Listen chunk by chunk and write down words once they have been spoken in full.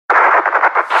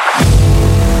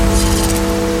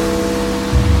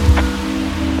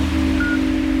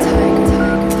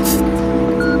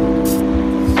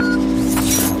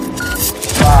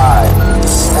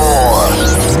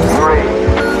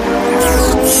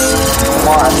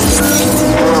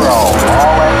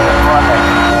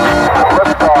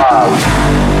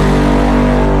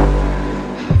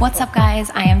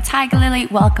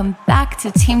everybody, welcome back to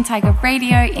Team Tiger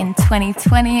Radio in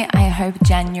 2020. I hope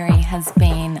January has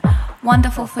been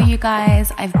wonderful for you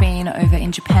guys. I've been over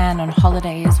in Japan on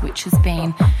holidays, which has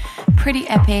been pretty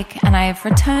epic, and I've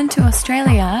returned to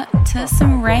Australia to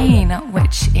some rain,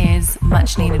 which is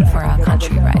much needed for our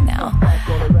country right now.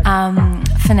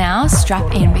 For now,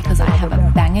 strap in because I have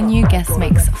a banger new guest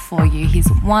mix for you. He's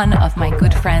one of my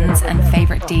good friends and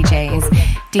favorite DJs,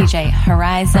 DJ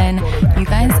Horizon. You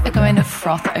guys are going to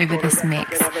froth over this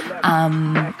mix.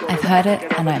 I've heard it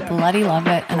and I bloody love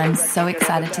it, and I'm so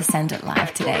excited to send it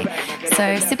live today.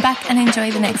 So sit back and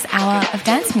enjoy the next hour of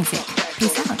dance music.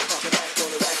 Peace out.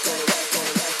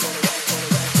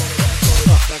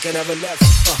 Back and never left.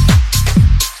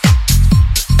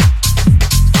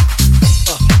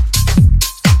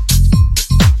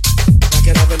 Back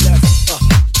and never left.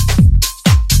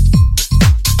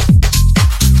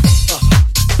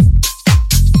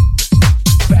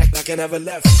 Back like I never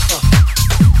left.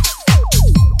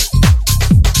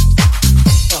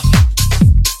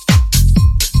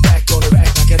 Back on the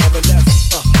rack like I never left.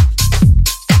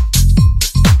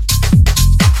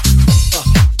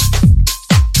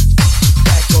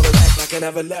 I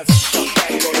never left.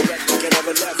 Back on the rack like I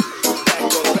never left. Back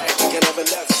on the rack like I never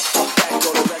left. Back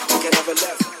on the rack like I never left. Back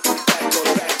on the rack like I never left. Back on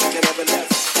the rack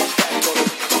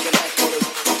on the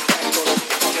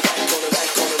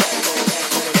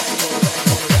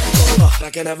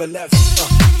like I never left. Like I never left. Like I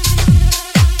never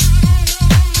left. Back on the rack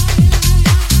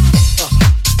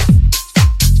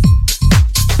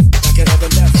like I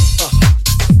never left.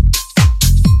 Back on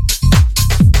the rack like I never left. Like I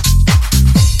never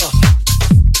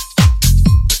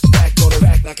left.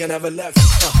 Like I never left. Like I never left.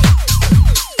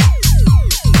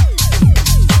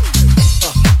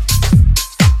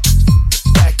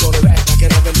 Back on the rack like I never left. Back on the rack like I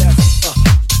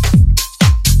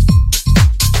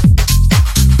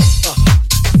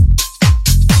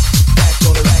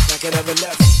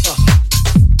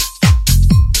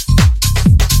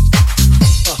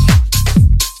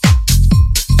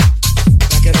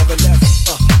never left. Back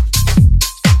on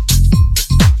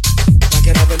the rack like I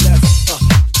never left. Back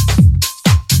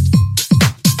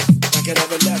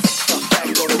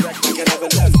on the rack like I never left. Back on the rack like I never left. Back on the rack like I never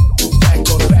left.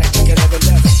 Back on the rack like I never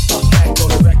left. Back on the rack like I never left. Back on the rack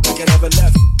like I never left.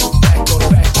 Back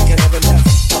on the rack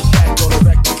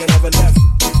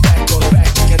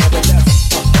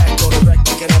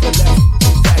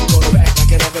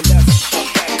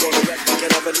like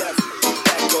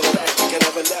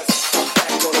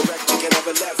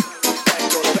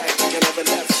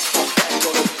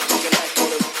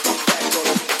I never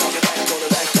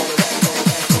left. Back on the rack like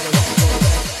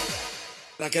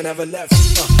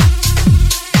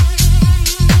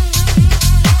I never left. Back on the rack like I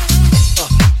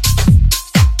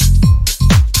never left. Back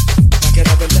on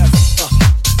the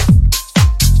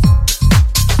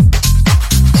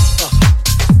like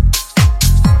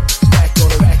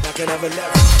I never left. Like I never left. Back on the rack like I never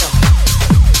left.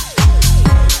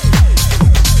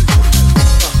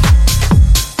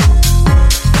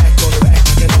 Back on the rack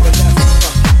like I never left. Back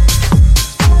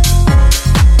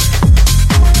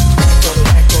on the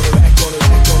rack, on the rack, on the rack, on the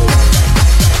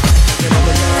rack.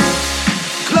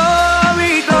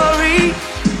 Glory, glory,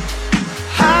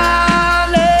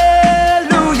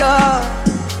 hallelujah.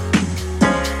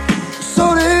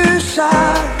 Sun is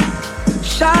shine,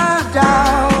 shine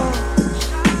down.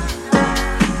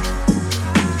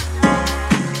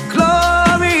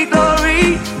 Glory,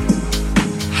 glory,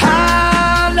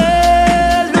 hallelujah.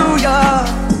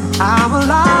 I'm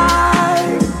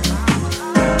alive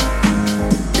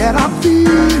and I'm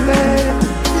feeling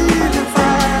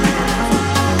fine.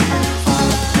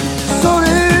 Sun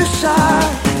is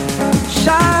shine,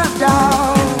 shine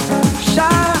down,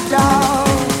 shine down,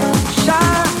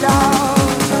 shine down,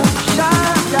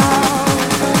 shine down.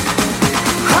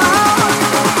 How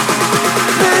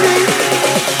many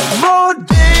more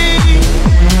days?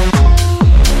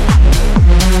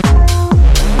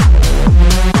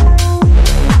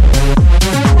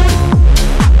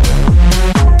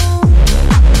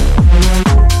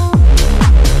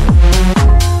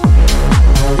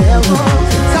 There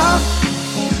was a time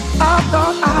I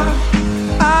thought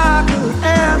I could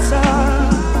answer,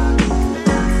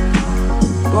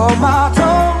 but my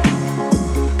tongue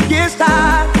gets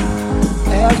tired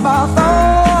as my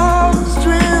thoughts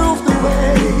drift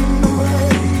away.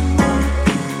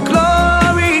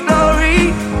 Glory, glory,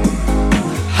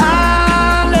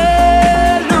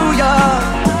 hallelujah.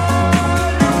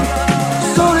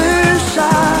 Sun is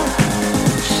shine,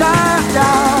 shine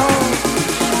down.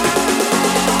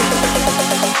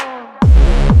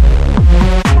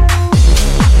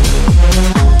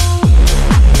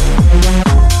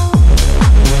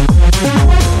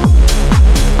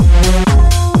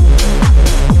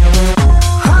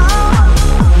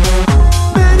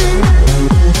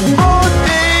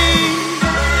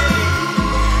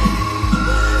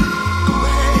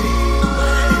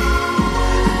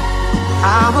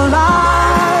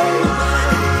 alive,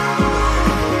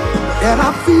 and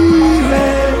I'm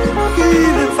feeling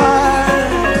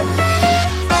fine.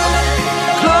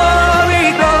 Glory,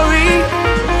 glory,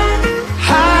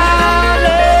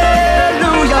 hallelujah.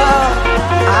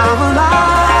 I'm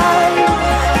alive,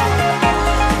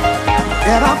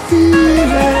 and I'm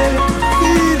feeling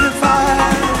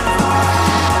fine.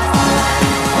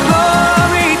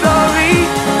 Glory, glory,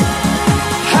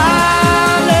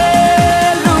 hallelujah,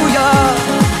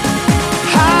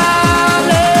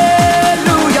 hallelujah.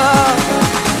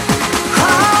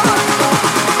 How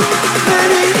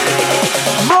many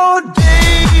more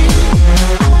days?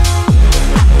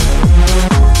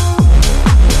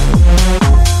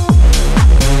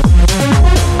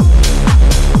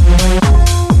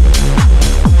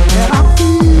 And I'm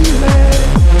feeling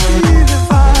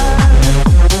fine.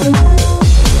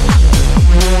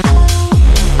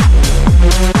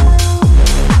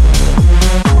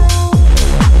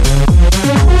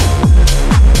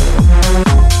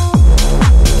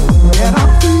 And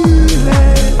I'm feeling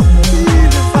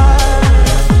fine.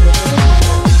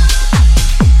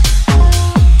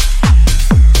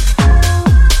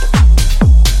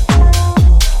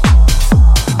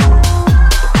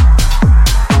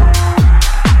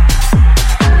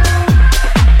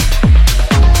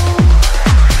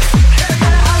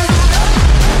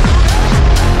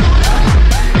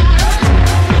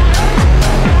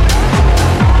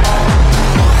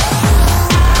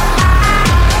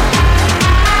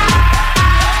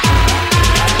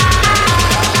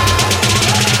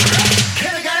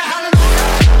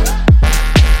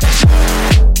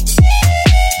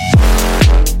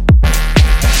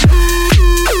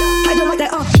 I don't like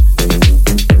that.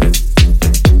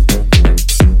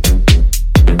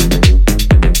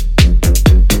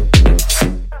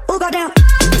 All got down.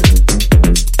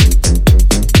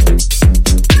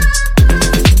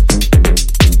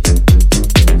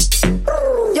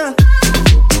 Yeah.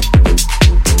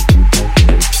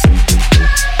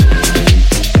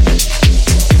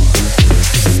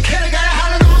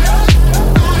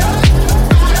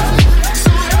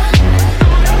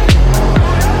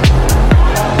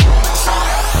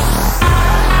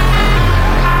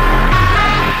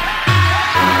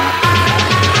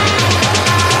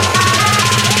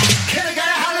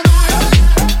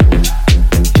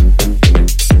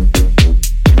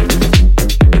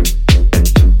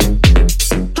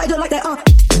 I don't like that.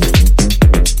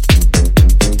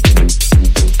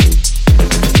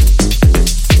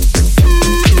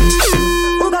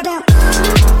 All got down.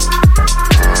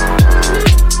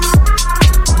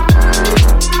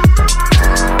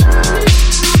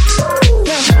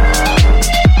 Yeah.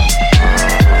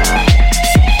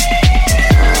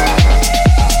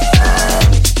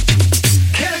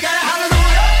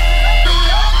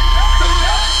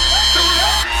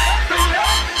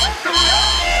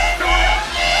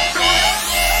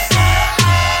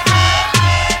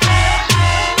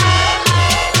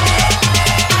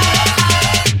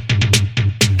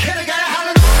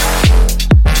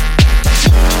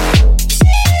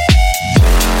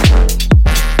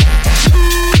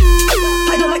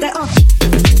 I don't like that.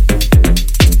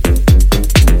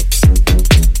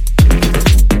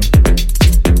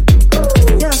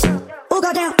 Yeah. All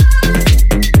got down.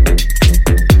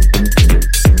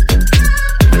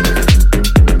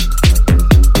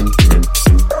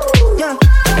 Yeah.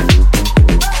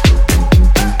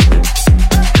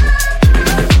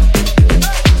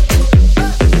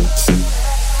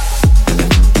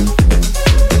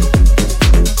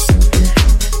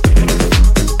 Yeah.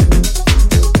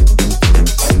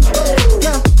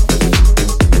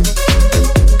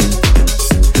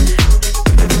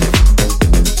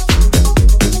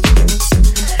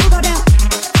 All got down.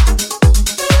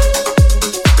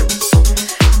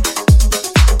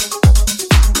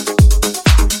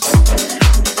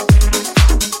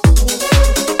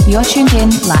 You're tuned in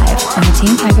live on the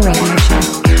Team Tiger Radio Show.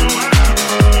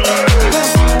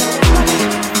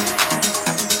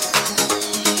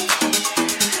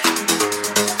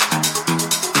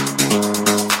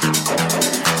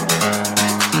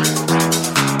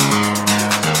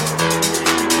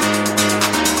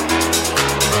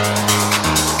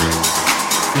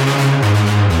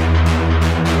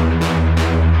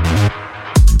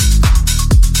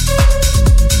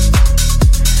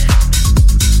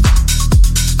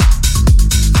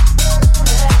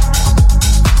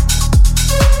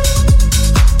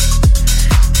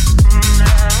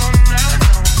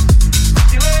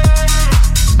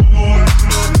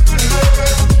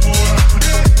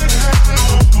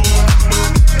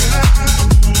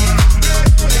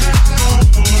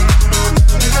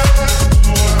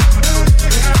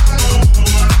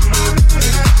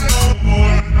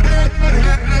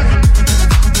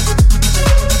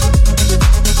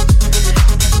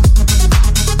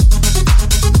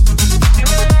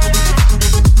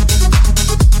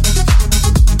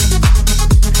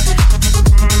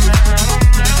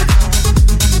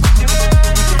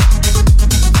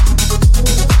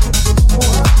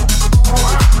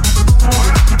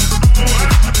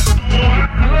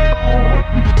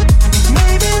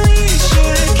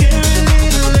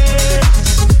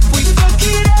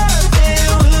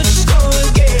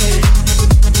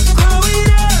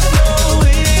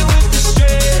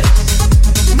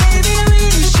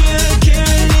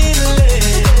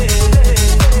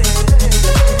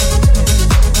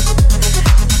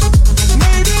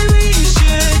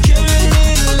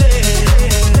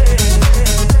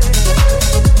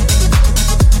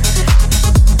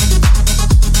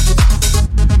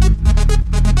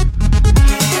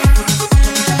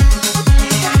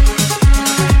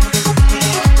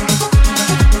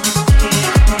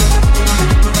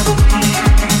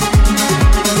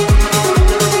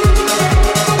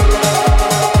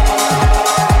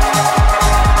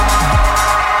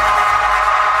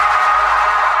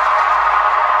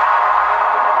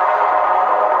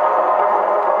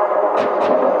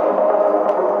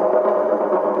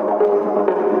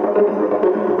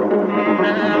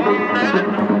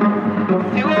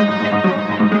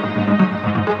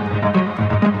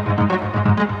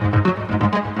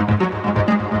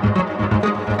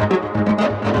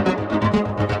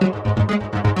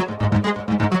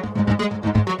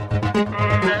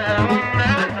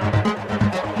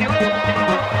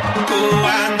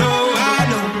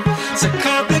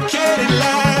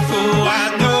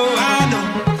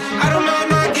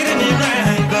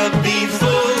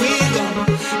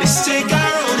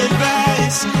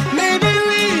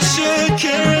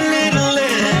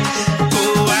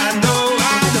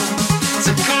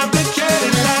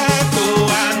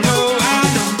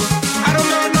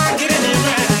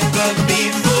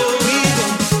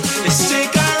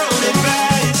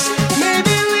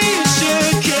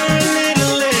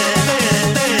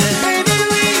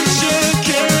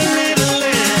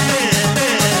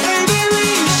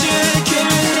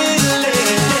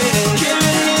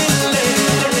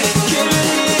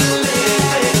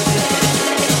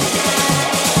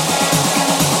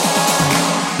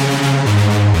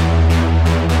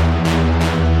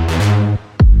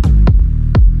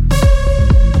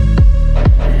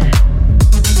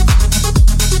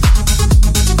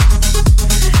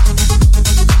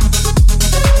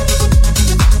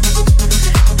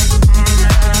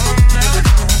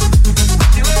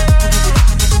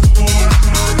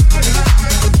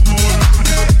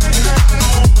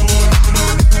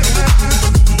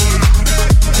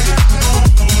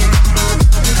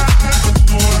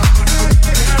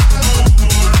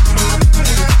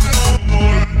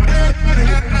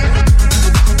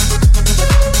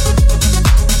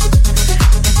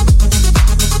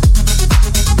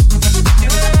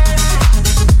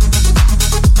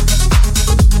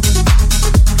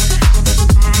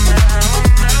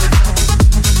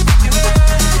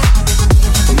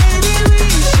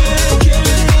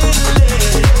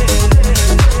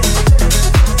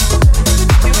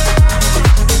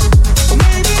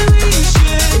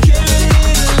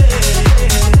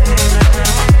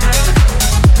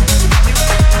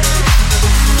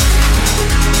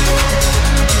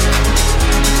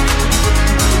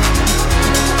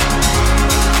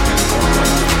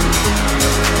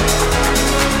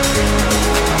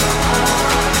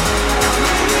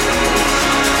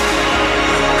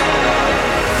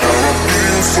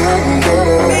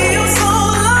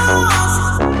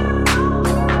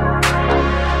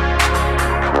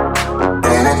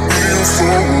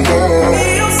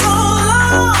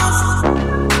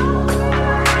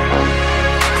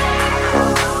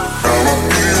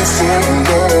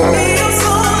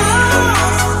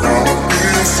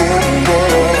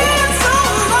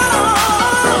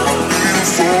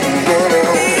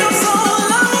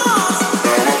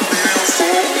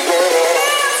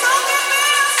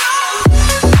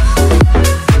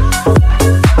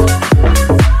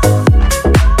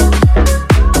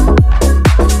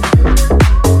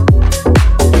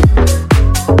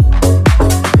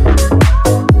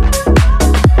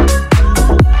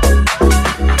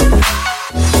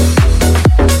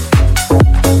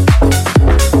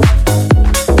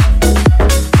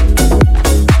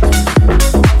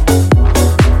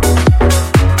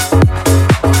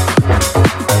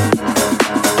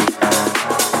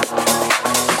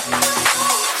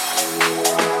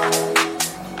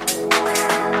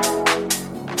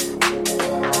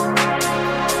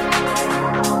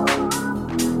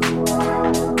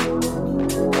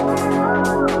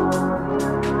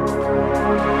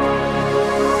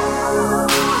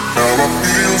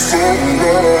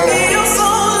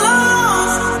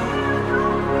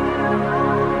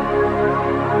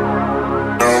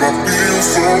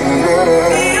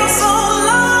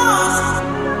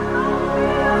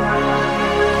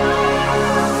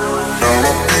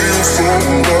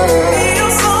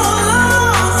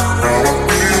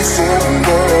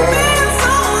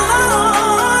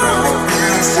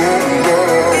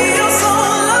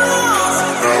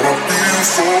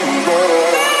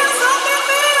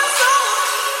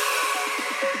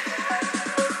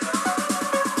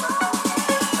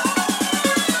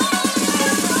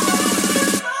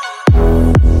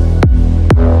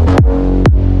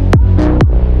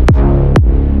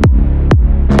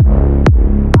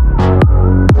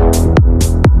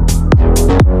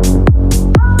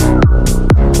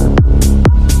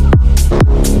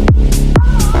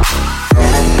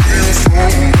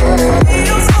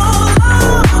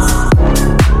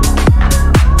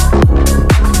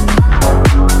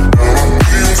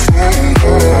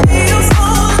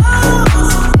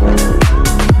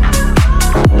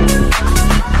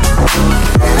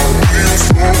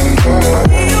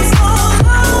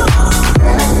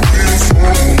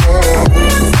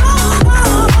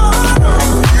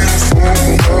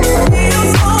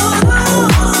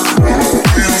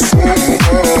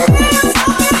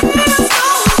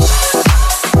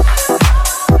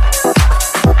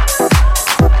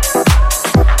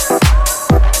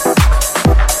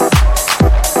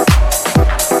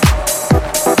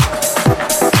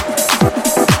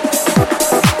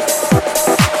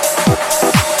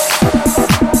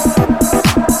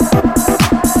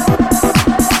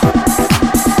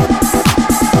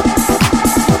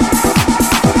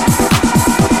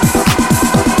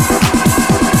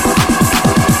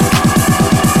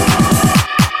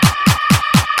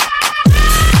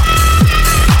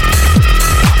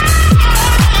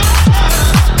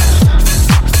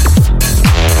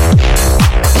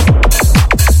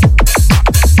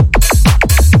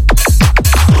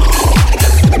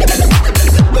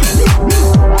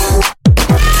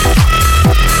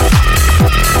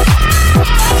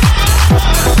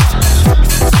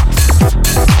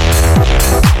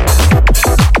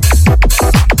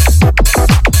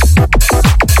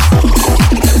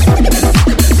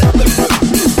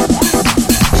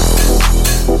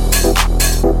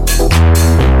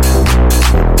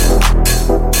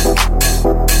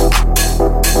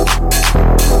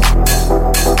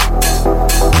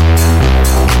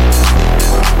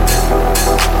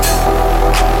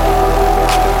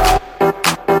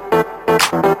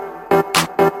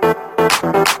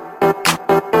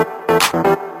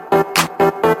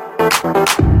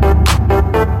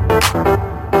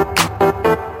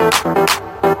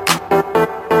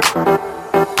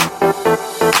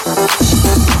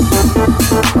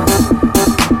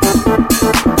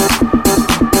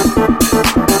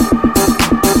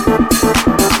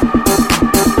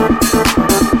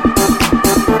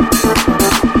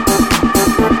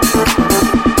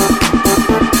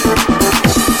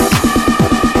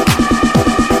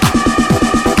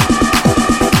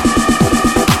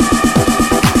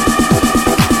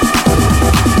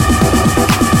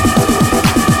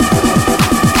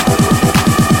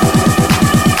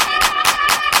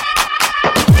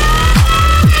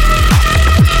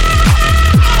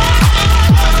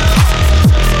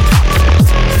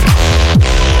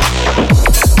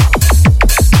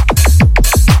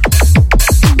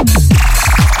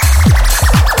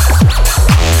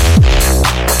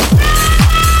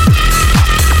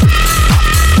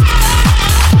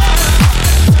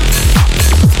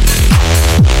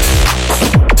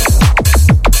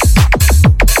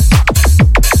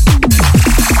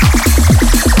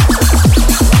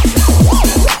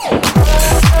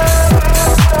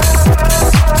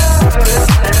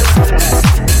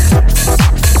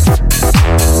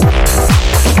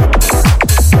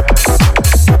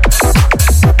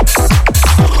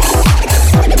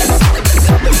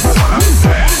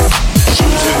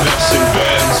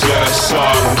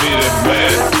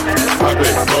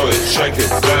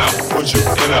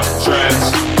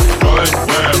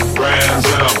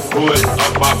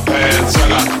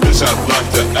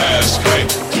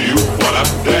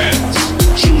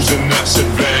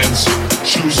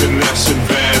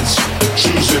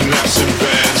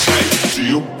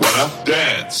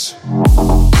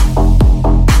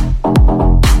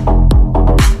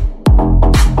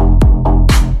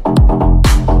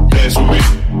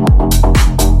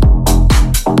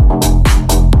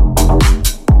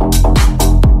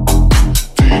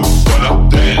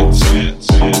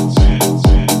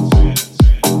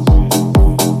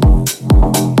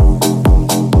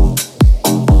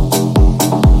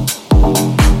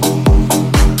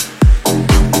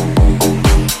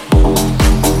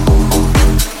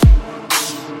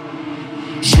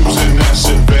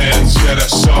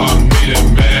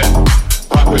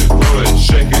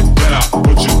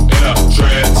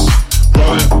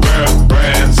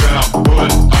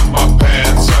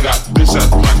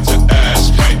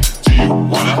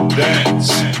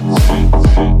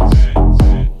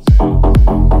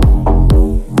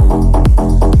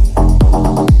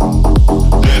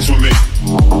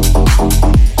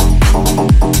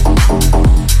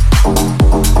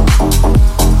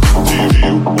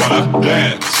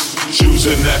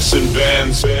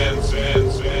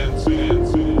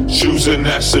 Shoes and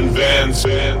S and Vans.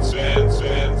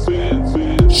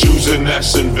 Shoes and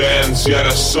S and Vans. Yeah,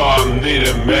 that's all I'm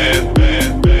needing, man.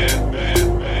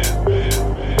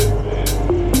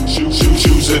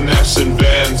 Shoes and S and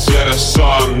Vans. Yeah, that's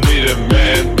all I'm needing,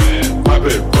 man. Pop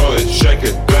it, roll it, shake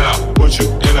it, then I'll put you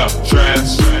in a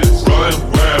trance.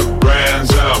 Rolling, wearing brands,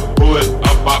 and I'm pulling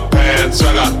up my pants.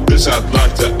 I got this I'd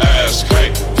like to ask.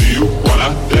 Hey, do you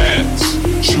wanna dance?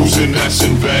 Shoes and S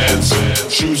and Vans.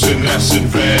 Shoes and S and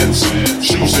Vans.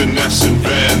 Shoes and S and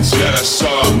Vans. Yeah, that's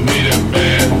all I'm needing,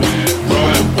 man.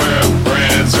 Rolling, wearing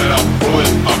brands, and I'm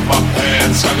pulling up my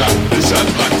pants. I got this I'd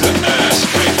like to ask.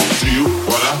 Hey, do you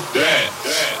wanna dance?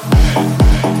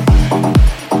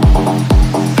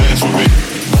 Dance with me.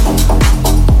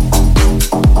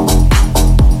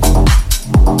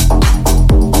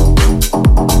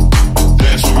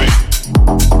 Dance with me.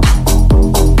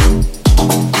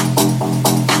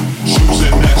 Shoes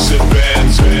and S and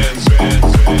Vans, Vans,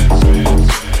 Vans, Vans, Vans.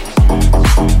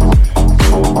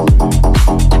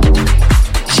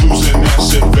 Shoes and S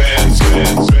and Vans,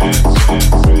 Vans, Vans,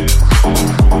 Vans, Vans.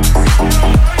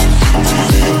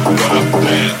 Wanna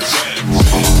dance?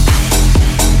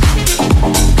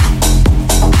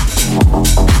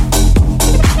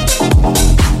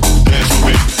 Dance with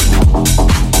me. Do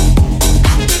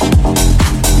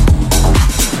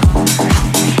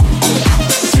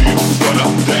you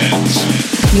wanna dance?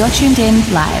 You're tuned in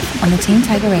live on the Team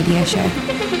Tiger Radio Show.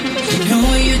 You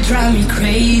know you drive me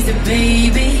crazy,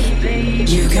 baby.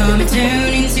 You got me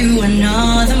turning to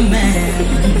another man.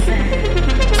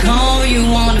 Call you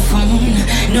on the phone,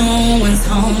 no one's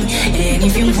home. And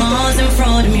if it wasn't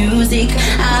for the music,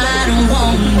 I don't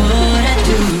want what I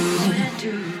do.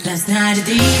 Last night the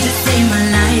DJ saved my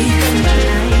life.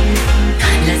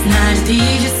 Last night the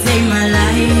DJ saved my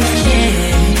life, yeah.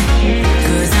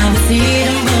 Cause I was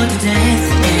sitting bored to death.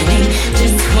 And in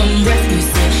just one breath you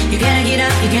said, you gotta get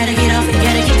up, you gotta get off, you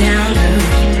gotta get down, girl.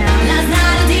 Last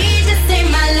night the DJ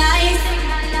saved my life.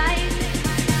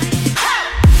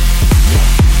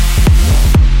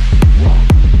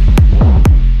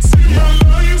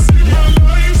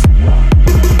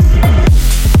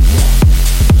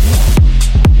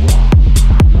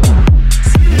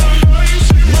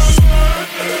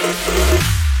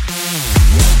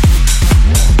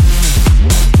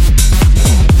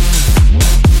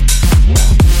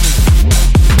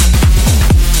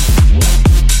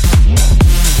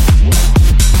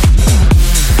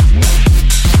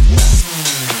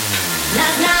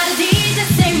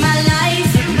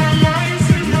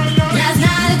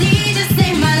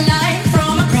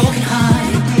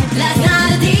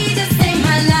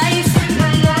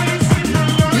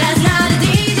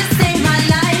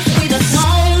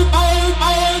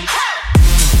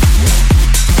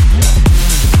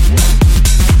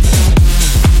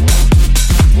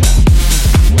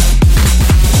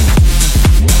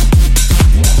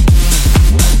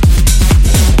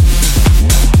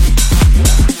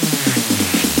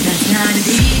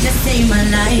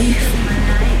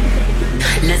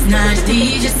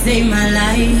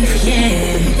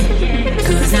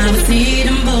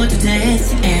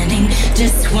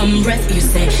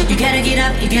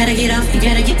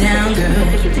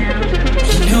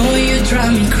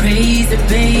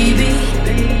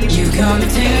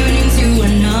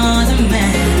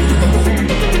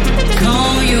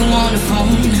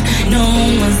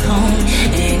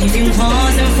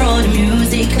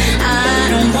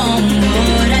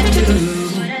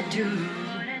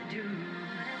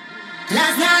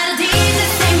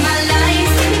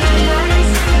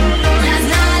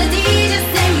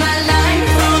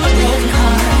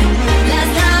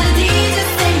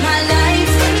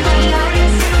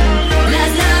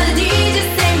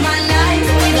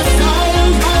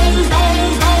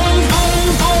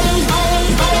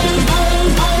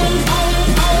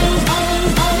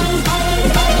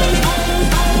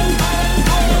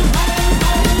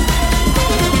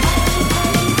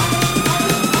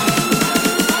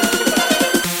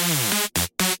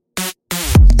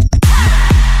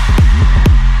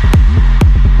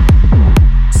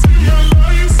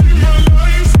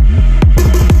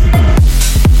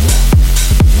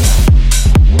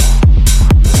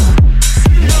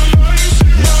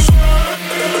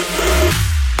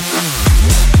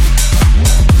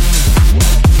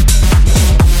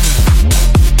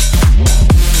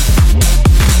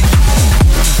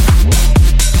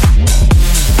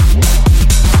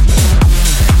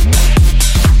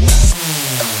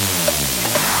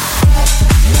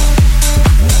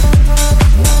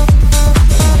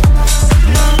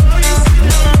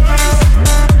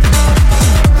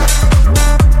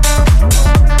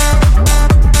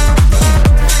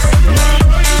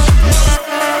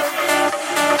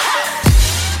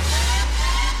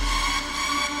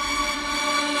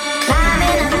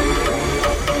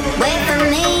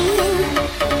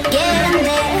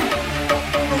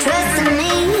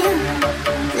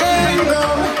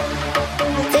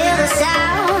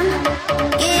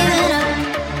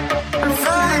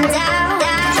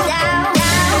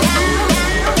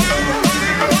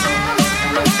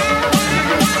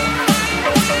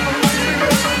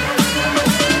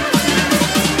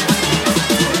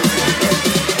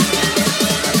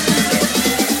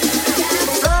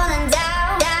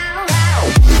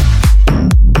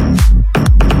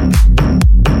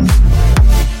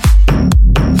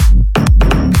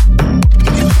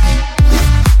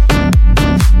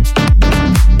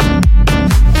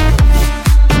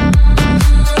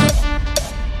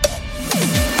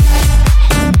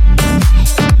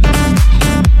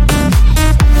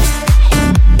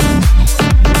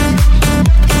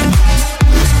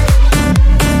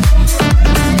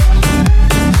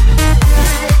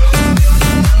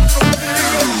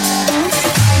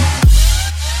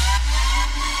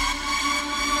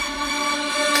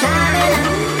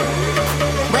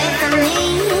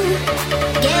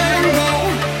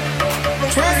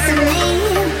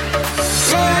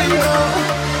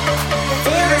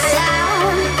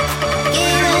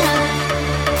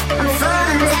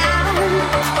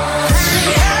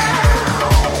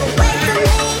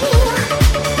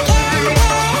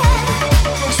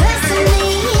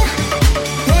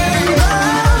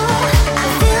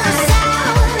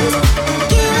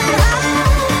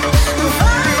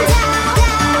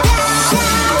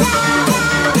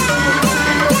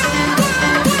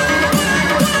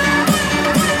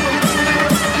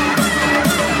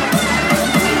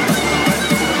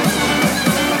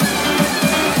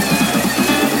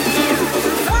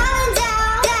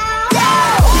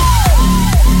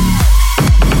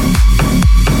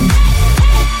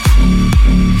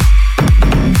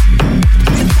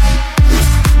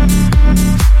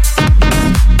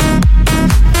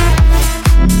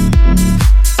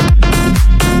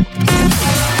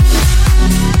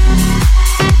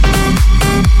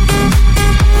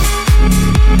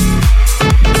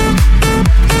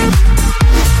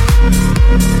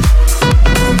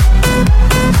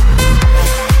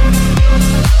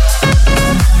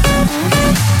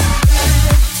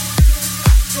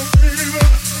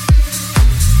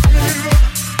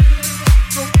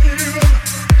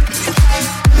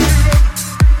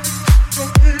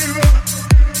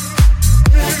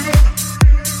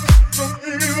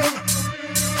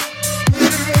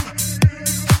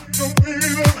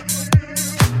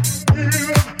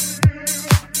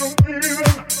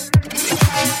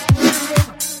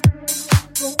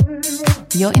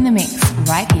 You're in the mix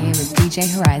right here with DJ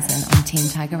Horizon on Team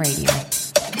Tiger Radio.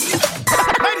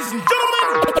 Ladies and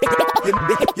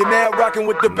gentlemen, you're now rocking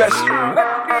with the best. Let's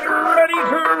get ready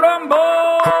to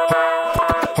rumble.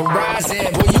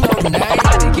 Horizon, boy, you know the name.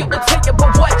 I can give it to you, but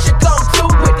what you gon' do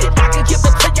with it? I can give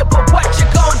it to you, but what you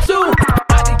gon' do?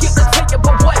 I can give it to you,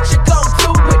 but what you gon'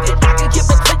 do with it? I can give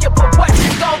it to you, but what you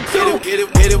gon' do? Hit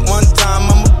it one time,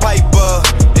 I'm a piper.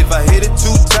 If I hit it 2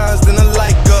 times, then I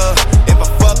like her. If I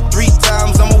fuck 3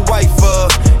 times, I'm a wifer.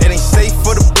 It ain't safe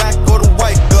for the black or the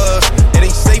white girls. It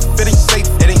ain't safe, it ain't safe,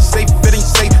 it ain't safe, it ain't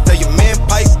safe. Tell your man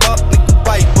pipe up, nigga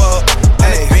pipe up.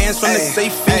 And advance from the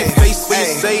safe in your face when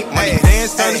you say money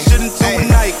dance, turn the shit into a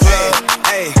nightclub.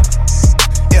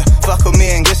 Yeah, fuck with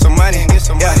me and get some money. Yeah,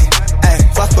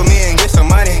 fuck with me and get some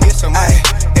money.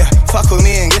 Yeah, fuck with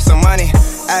me and get some money.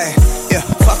 Yeah,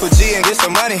 fuck with G and get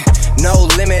some money. No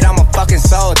limit, I'm a fucking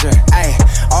soldier. Ayy,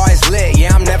 always lit,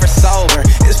 yeah, I'm never sober.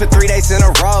 It's for 3 days in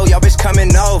a row, yo bitch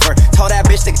coming over. Told that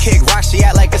bitch to kick rock, she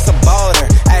act like it's a boulder.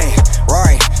 Ayy,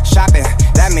 Rory, shopping,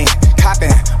 that mean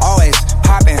copping. Always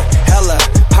popping, hella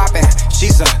popping.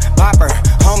 She's a bopper,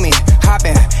 homie,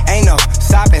 hopping. Ain't no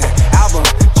stopping, album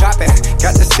dropping.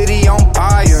 Got the city on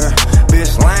fire.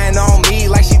 Bitch lying on me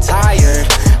like she tired.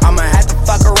 I'ma have to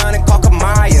fuck around and call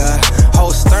Kamaya.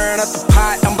 Whole stirring up the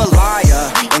pot, I'm a liar.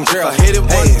 And girl, if I hit it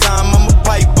one time, I'm a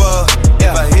piper.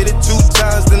 If I hit it 2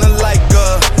 times, then I like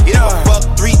her. If I fuck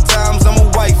 3 times, I'm a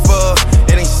wifer.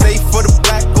 It ain't safe for the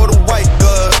black or the white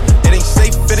girl. It ain't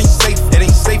safe, it ain't safe, it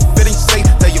ain't safe, it ain't safe.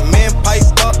 Tell your man pipe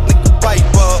up, nigga pipe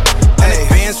up. And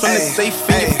advance from the safe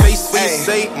in your face when you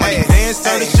say money dance,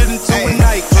 turn the shit into a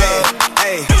nightclub.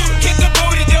 Hit the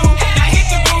booty do, now hit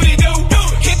the booty do.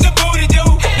 Hit the booty do,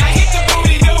 now hit the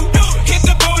booty do. Hit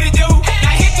the booty do,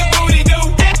 now hit the booty do.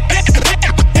 Hit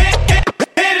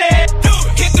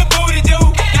the booty do,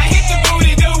 now hit the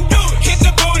booty do. Hit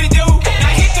the booty do,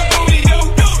 now hit the booty do.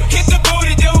 Hit the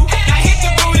booty do, now hit the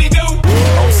booty do.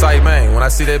 On sight, man, when I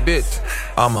see that bitch,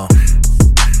 I'ma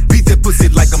Beat that pussy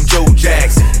like I'm Joe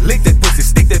Jackson. Lick that pussy,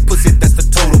 stick that pussy, that's the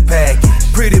total package.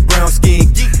 Pretty brown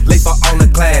skin, geek, late for all the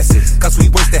classes. Cause we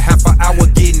wasted half an hour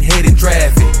getting hit in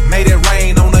traffic. Made it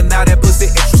rain on her, now that pussy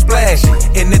extra splashy.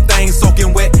 Anything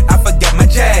soaking wet, I forgot my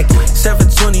jacket.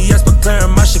 720S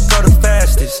McLaren, my shit go the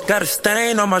fastest. Got a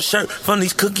stain on my shirt from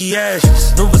these cookie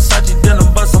ashes. New Versace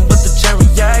denim bustin' with the cherry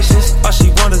actions. All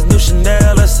she want is new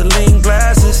Chanel and Celine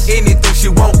glasses. Anything she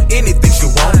want, anything she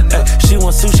want. She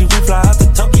want sushi, we fly out to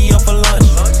Tokyo for lunch.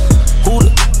 Who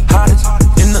the hottest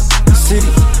in the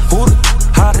city? Who the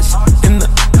hottest in the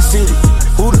city?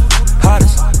 Who the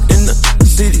hottest in the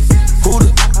city? Who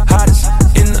the hottest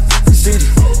in the city?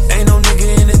 Ain't no nigga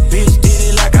in this bitch did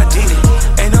it like I did it.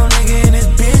 Ain't no nigga in this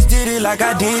bitch did it like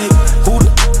I did it. Who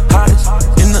the hottest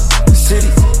in the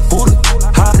city? Who the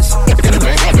hottest in the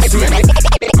city?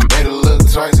 Made it look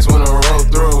twice when I roll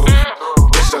through.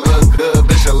 Bitch, I look good,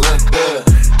 bitch, I look good.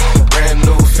 Brand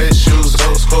new fit shoes,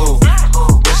 old school.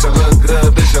 Bitch, I look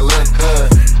good, bitch, I look good.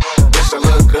 Bitch, I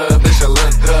look good, bitch, I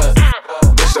look good.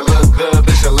 Bitch, I look good,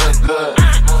 bitch, I look good.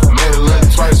 Made it look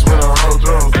twice when I roll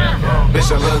through.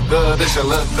 Bitch, I look good, bitch, I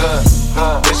look good.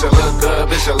 Bitch, I look good,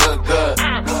 bitch, I look good.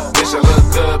 Bitch, I look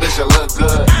good, bitch, I look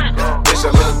good. Bitch, I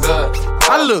look good.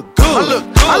 I look good, I look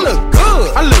good, I look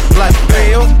good. I look like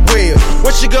Bell, well,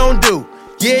 what you gon' do?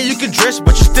 Yeah, you can dress,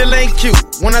 but you still ain't cute.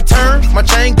 When I turn, my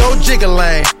chain go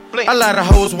jiggling. A lot of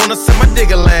hoes wanna see my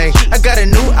digger lane. I got a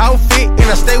new outfit and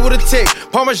I stay with a tick.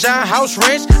 Parmesan house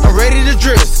ranch, I'm ready to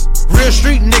dress. Real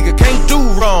street nigga, can't do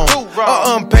wrong.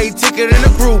 Unpaid ticket in a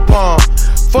Groupon.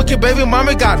 Fuck your baby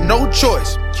mama, got no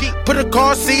choice. Put a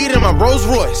car seat in my Rolls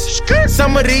Royce.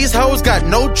 Some of these hoes got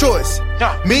no choice.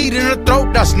 Meat in the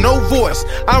throat, that's no voice.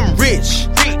 I'm rich,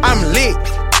 I'm lit.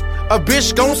 A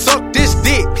bitch gon' suck this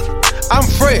dick. I'm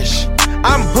fresh,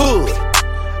 I'm hood.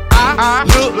 I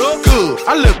look good,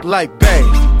 I look like bae.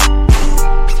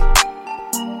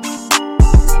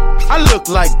 I look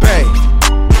like bae.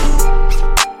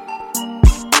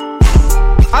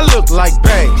 I look like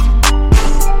bae.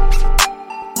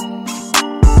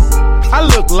 I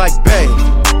look like bae.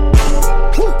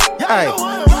 Hey, hey.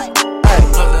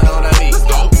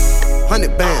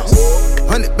 100 bands,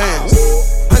 100 bands,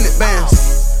 100 bands,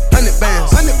 100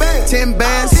 bands, 100 bands, 10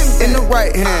 bands in the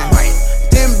right hand,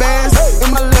 10 bands in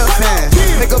my left hand.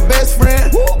 Make her best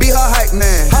friend be her hype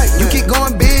man. You keep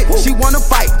going big, she wanna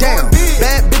fight. Damn,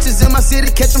 bad bitches in my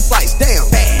city catching flights. Damn,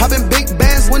 popping big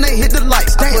bands when they hit the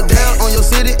lights. Damn, I put down on your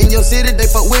city, in your city they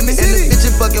fuck with me, and the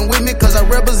bitches fucking with me 'cause I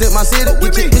represent my city.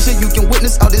 We keep pushing, you can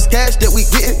witness all this cash that we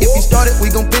getting. If you started, we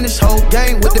gon' finish whole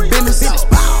game with the business.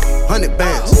 100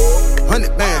 bands,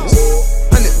 100 bands,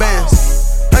 100 bands,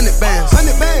 100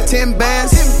 bands, 10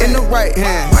 bands in the right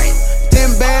hand.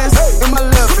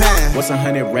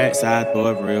 100 racks, I throw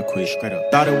it real quick. Straight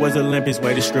up. Thought it was Olympics,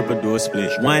 way to stripper do a split.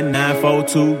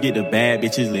 1942, get the bad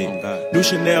bitches lit. New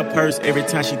Chanel purse every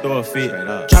time she throw a fit.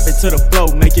 Drop it to the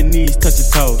floor, make your knees touch your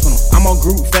toes. I'm on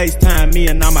group FaceTime, me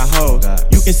and all my hoes.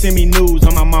 You can send me news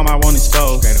on my mom, I want it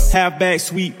stove. Half back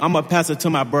sweep, I'ma pass it to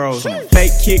my bros.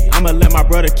 Fake kick, I'ma let my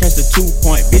brother catch the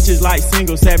 2-point. Bitches like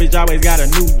single, savage always got a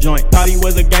new joint. Thought he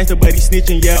was a gangster, but he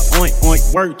snitching, yeah, oink,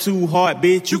 oink. Work too hard,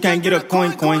 bitch, you can't get a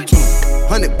coin.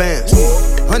 100 bands,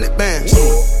 100 bands,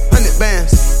 100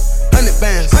 bands, 100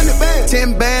 bands, 100 bands,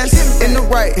 10 bands in the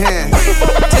right hand,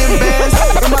 10 bands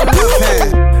in my left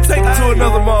hand. Take it to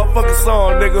another motherfucking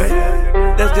song, nigga.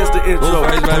 That's just the intro.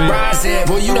 Brian said,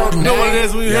 boy, you know what it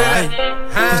is we had.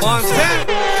 One time.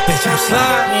 Bitch, I'm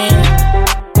sliding.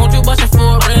 Won't you bust it for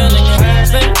a real nigga?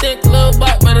 Slim thick little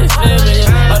butt, but it's feeling.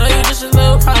 Although you just a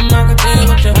little problem, I can deal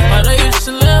with you. Although you just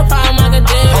a little problem, I can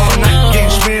deal with you. All night,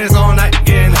 getting spins, all night,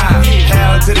 getting high.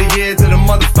 Hell to the year, to the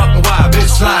motherfucking why. Bitch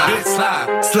slide, bitch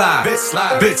slide, slide, bitch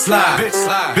slide, bitch slide, bitch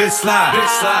slide, bitch slide,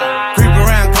 bitch slide. Creep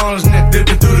around corners and then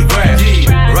dipping through the grass.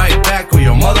 Yeah, right back with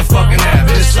your motherfucking ass.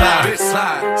 Bitch slide, bitch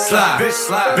slide, slide, bitch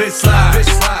slide, bitch slide, bitch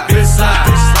slide, bitch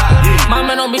slide, bitch slide. Yeah.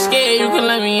 Mama, don't be scared, you can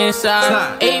let me inside.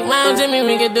 Slide. 8 rounds in me,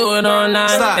 we can do it all night.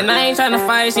 Slide. And I ain't tryna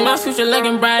fight, see my future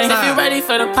looking bright. Slide. If you ready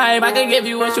for the pipe, I can give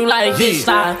you what you like. Yeah.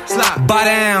 Slide, slide. Bow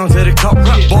down to the cup.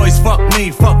 Boys, fuck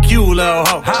me, fuck you, little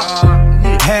hoe.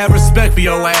 Have respect for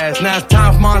your ass. Now it's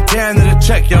time for Montana to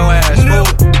check your ass. Fool.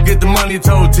 Get the money,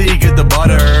 told T, get the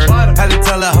butter. Had to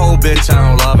tell that whole bitch I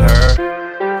don't love her.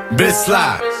 Bitch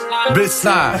slide, bitch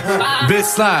slide, bitch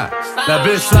slide, that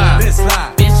bitch slide, bitch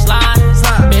slide, bitch slide,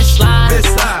 bitch slide,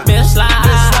 bitch slide,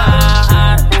 bitch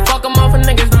slide. Fuck them off for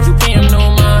niggas, don't you pay them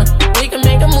no mind. We can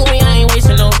make a movie, I ain't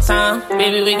wasting no time.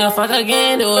 Baby, we can fuck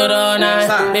again, do it all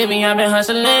night. Baby, I've been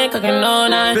hustling, cooking all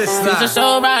night. Future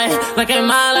so bright, look at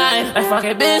my life. Like fuck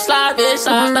it, bitch slide, bitch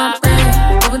slide.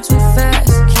 Moving too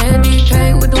fast, candy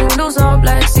paint with the windows all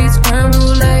black, seats creme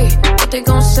brulee. What they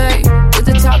gon' say? With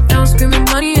the top down, screaming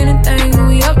money, anything.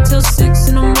 We up till 6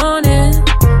 in the morning.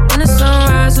 When the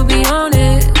sunrise, we'll be on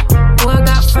it. Boy, I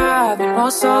got 5 and all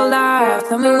so live.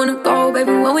 Tell me when to go,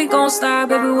 baby, when we gon' slide,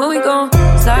 baby, when we gon'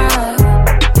 slide.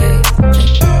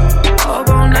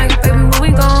 All night, baby, when we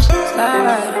gon'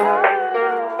 slide.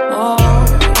 Oh,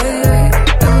 yeah,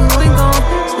 baby, when we gon'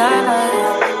 slide,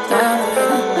 slide,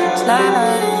 slide,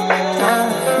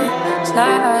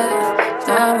 slide,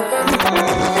 slide.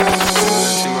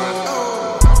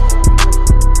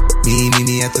 Meet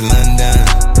me at the London.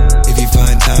 If you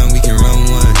find time, we can run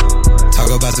one. Talk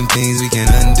about some things we can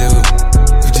undo.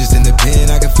 You just in the pen,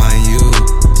 I can find you.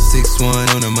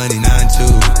 6'1" on the money,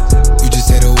 9'2". You just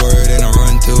say the word and I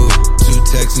run through. 2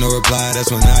 texts, no reply,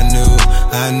 that's when I knew.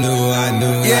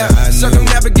 Yeah,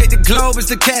 circumnavigate the globe as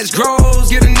the cash grows.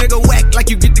 Get a nigga whack like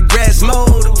you get the grass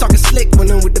mowed. I'm talking slick when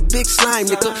I'm with the big slime,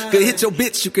 nigga. Could hit your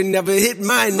bitch, you can never hit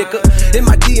mine, nigga. In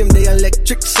my DM, they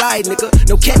electric slide, nigga.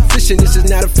 No catfishing, this is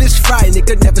not a fish fry,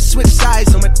 nigga. Never switch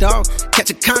sides on my dog. Catch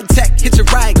a contact, hit your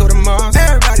ride, go to Mars.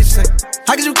 Everybody say,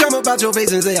 how could you come about your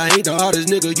face and say I ain't the hardest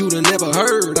nigga you'd have never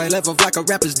heard? I left off like a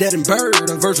rapper's dead and bird.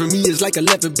 A verse for me is like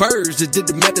 11 birds. Just did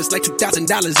the math, it's like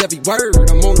 $2,000 every word.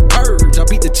 I'm on the purge, I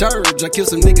beat the church. I killed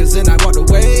some niggas and I walked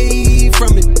away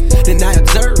from it. Then I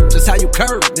observed just how you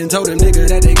curved and told a nigga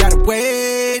that they gotta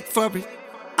wait for it.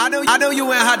 I know you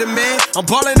ain't hot man. I'm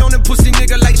ballin' on the pussy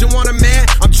nigga like you want a man.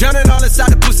 I'm drowning all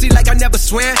inside the pussy like I never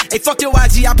swam. Hey, fuck your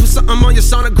IG, I put something on your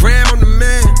sonogram. I'm the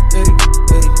man. Hey,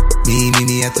 hey. Meet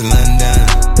me at the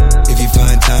London. If you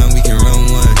find time, we can run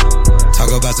one.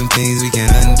 Talk about some things we can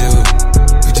undo.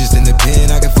 You just in the pen,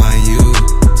 I can find you.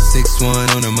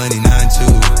 6'1" on the money,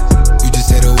 9'2". You just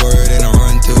say the word and I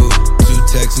run through. 2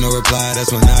 texts, no reply,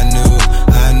 that's when I knew,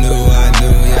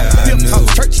 yeah, I knew. Talk,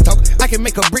 church talk, I can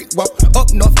make a brick walk.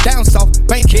 Up north, down south,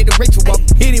 bank head to Rachel walk.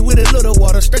 Hit it with a little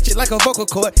water, stretch it like a vocal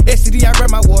cord. STD, I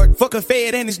run my ward, fuck a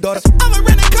fed and his daughter. I'm a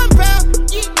rented compound,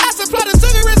 I supply the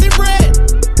cigarettes and bread.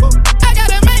 I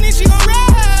got a man and she gon'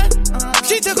 ride.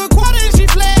 She took a quarter and she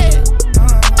fled.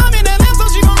 I'm in the lamp so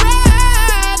she gon'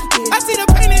 ride. I see the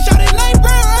pain and shot it like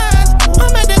bronze.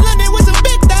 I'm at the London with some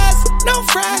big thighs. No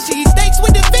fries, she eats steaks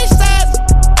with the fish size.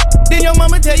 Then your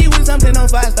mama tell you when something on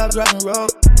fire, stop, drop, and roll.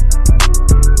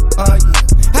 Oh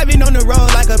yeah, I been on the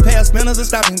road like a pair of spinners and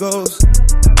stop and goes.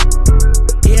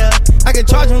 Yeah, I can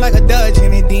charge him like a Dodge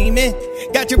and a demon.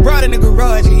 Got your broad in the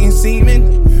garage eating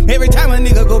semen. Every time a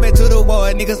nigga go back to the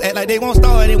war, niggas act like they won't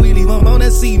start and we leave them on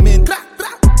the cement.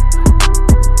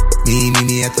 Meet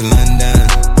me at the London.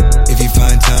 If you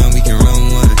find time, we can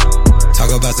run one.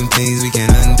 Talk about some things we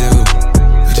can undo.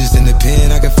 You just in the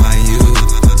pen, I can find you.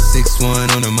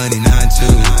 6'1" on the money,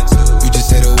 9'2". You just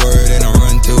say the word and I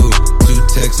run through. 2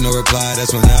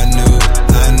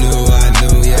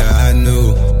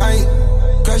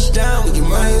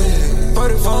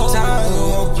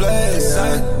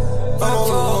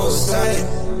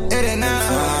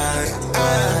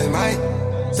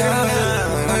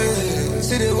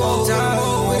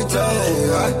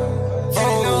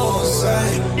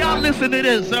 listen to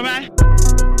this, alright?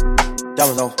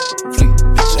 Diamonds on fleek,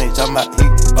 bitch ain't talking about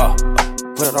heat.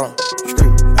 Put it on,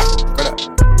 screw, straight up,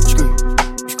 screw,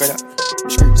 straight up,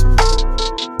 screw.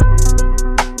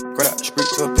 Straight up, screw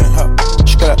to a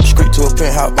penthouse. Straight up, screw to a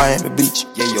penthouse, Miami Beach.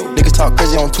 Yeah, yo. Niggas talk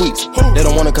crazy on tweets. They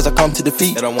don't want it cause I come to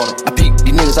defeat. They don't want it. I peep,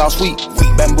 these niggas all sweet.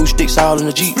 Bamboo sticks all in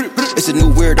the Jeep. It's a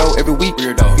new weirdo every week.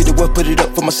 Get the what, put it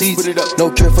up for my seeds.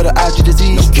 No cure for the IG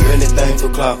disease. No cure anything for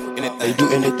clout. They do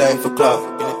anything for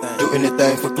clout. Do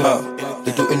anything for clout.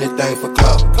 They do anything for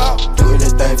clout. Do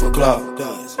anything for clout.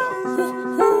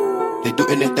 They do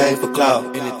anything for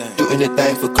clout. Do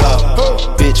anything for clout.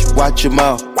 Bitch, watch your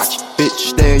mouth. Bitch,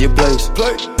 stay in your place.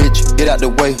 Bitch, get out the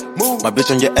way. My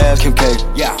bitch on your ass, Kim K.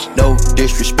 No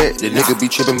disrespect, the nigga be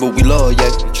trippin', but we love, yeah.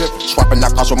 Swapping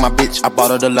knockouts with my bitch. I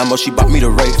bought her the Lambo, she bought me the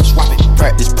Wraith.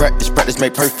 Practice, practice, practice,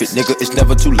 make perfect, nigga. It's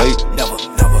never too late. Never,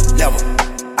 never, never.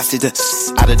 I see the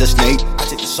out of the snake. I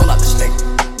take the soul out the snake.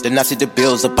 Then I see the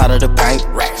bills up out of the bank.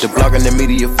 The blog and the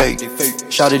media fake.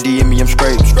 Shout it DM me, I'm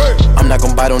straight. I'm not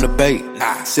gon' bite on the bait.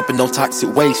 Sippin' on toxic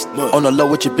waste. On the low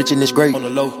with your bitch and it's great.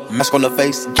 Mask on the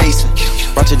face, Jason.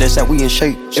 Roger that said we in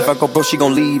shape. If I go bro, she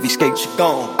gon' leave, escape. She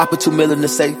gone. I put $2 million in the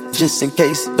safe, just in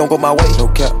case. Don't go my way. No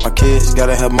cap, my kids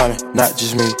gotta have money, not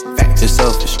just me. It's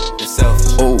selfish.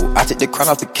 Ooh, I take the crown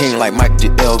off the king like Mike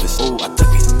did Elvis. Ooh, I took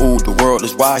it. Ooh, the world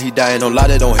is wild, he dying, don't lie,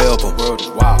 that don't help him.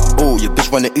 Ooh, your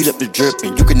bitch wanna eat up the drip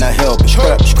and you cannot help it.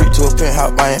 Straight up the street to a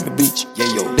penthouse, Miami Beach.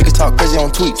 Yeah, yo. Niggas talk crazy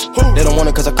on tweets. They don't want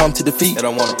it cause I come to defeat. They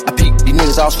don't want it. I peep, these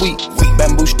niggas all sweet.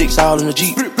 Bamboo sticks all in the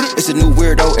Jeep. It's a new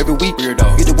weirdo every week. Get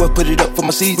the what, put it up for my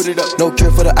seeds. No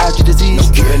cure for the IG disease.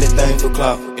 No cure anything for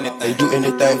clout. They do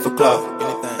anything for clout.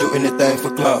 Do anything for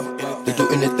clout. They do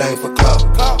anything for clout.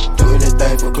 Do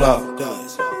anything for clout.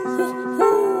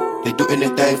 They do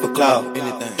anything for clout.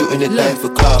 Do anything for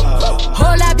clout.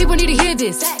 Whole lot of people need to hear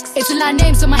this. It's a lot of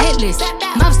names on my hit list.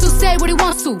 Mom still say what he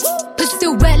wants to. Pussy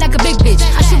still wet like a big bitch.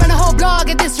 I should run a whole blog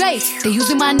at this rate. They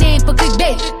using my name for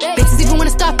clickbait. Bitches even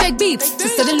wanna start fake beef.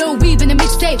 Just set a little weave in the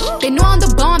mixtape. They know I'm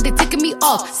the bomb, they taking me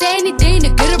off. Say anything to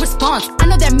get a response. I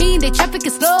know that mean they traffic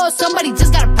is slow. Somebody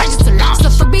just gotta practice to launch. So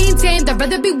for being tame, I'd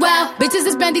rather be wild. Bitches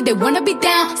is bendy, they wanna be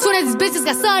down. Soon as these bitches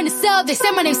got something to sell, they say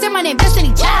my name,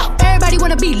 Destiny Child. Everybody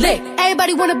wanna be lit,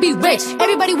 everybody wanna be rich,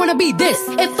 everybody wanna be this.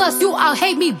 If us you all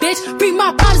hate me, bitch. Free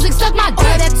my problems and suck my dick.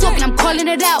 All that talking, I'm calling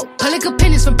it out. Public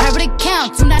opinions from private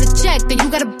accounts. You not a check, then you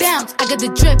gotta bounce. I got the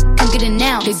drip, come get it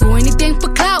now. They do anything for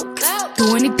clout,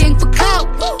 do anything for clout.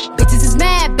 Bitches is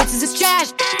mad, bitches is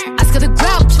trash. Ask her the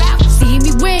grouch. See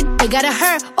me win, they gotta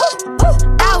hurt. Ooh,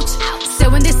 ooh, ouch. Say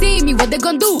when they see me, what they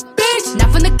gon' do? Bitch,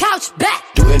 not from the couch, back.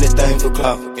 Do anything for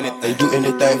clout. They do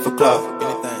anything for clout.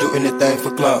 Do anything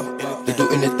for clout. They do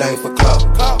anything for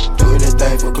clout. Do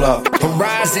anything for clout.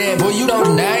 Horizon, boy, you know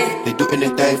the name. They do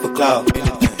anything for clout.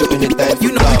 Do anything for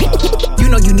clout. You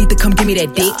know you need to come give me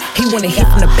that dick. He wanna hit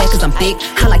from the back cause I'm thick.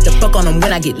 I like to fuck on him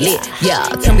when I get lit. Yeah,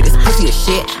 tell me this pussy is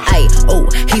shit. Ayy, oh,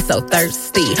 he's so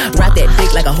thirsty. Ride that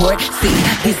dick like a horse. See,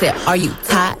 he said, are you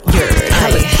tired?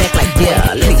 I look back like,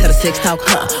 yeah, let me tell the sex talk,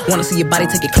 huh? Wanna see your body,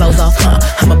 take your clothes off, huh?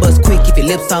 I'ma buzz quick, keep your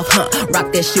lips off, huh?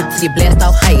 Rock that shit till you blast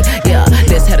off, hey, yeah,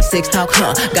 let's have the sex talk,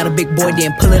 huh? Got a big boy,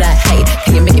 then pull it out, hey.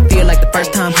 Can you make it feel like the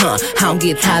first time, huh? I don't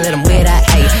get tired, let him wear that,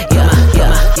 hey, yeah.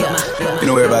 You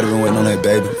know everybody been waiting on that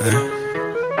baby, man.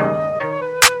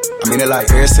 I mean it like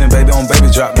ever since baby on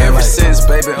baby drop, man. Ever since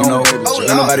baby on baby drop.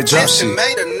 Ain't nobody drop shit.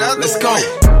 Let's go.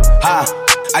 Ha.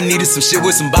 I needed some shit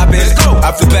with some bop in it.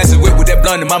 I flew past the whip with that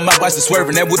blunt in my mouth, watched it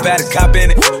swerving. That whip had a cop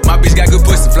in it. My bitch got good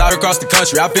pussy, fly her across the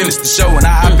country. I finished the show and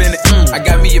I hop in it. I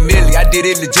got me a milli, I did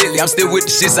it legitly. I'm still with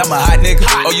the shits, I'm a hot nigga.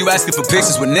 Oh, you asking for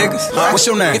pictures with niggas? What's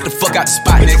your name? Get the fuck out the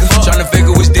spot, nigga. Tryna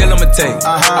figure which deal I'ma take.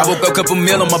 I woke up, couple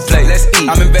meal on my plate. Let's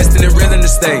eat. I'm investing in real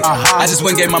estate. I just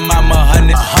went and gave my mama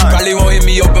 100. Probably won't hear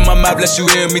me open my mouth, unless you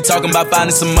hear me talking about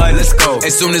finding some money. Let's go.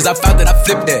 As soon as I found that, I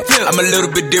flipped that. I'm a little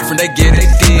bit different, they get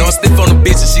it. No, I'm stiff on the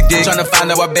bitch and she did. Tryna find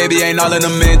out why baby ain't all in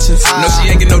the mentions. No, she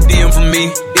ain't get no DM from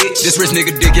me. This rich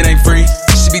nigga dick, it ain't free.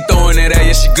 She be throwing that at,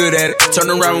 yeah, she good at it. Turn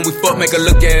around when we fuck, make her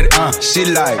look at it. She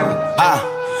like,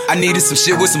 I needed some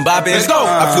shit with some bop in it.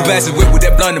 I flew past the whip with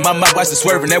that blunt in my mouth, watched it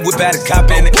swerving. That whip had a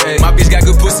cop in it. My bitch got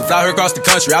good pussy, fly her across the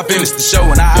country. I finished the show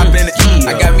and I hop in it.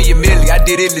 I got me a milli, I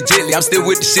did it legitly. I'm still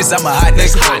with the shits, I'm a hot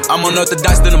nigga. I'm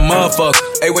unorthodox than a motherfucker.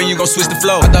 Hey, when you gon' switch the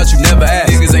flow? I thought you never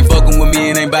asked. Niggas ain't fucking with me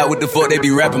and ain't bout what the fuck they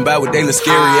be rapping about. What they look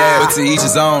scary ass. But to each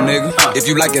his own, nigga. If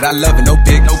you like it, I love it, no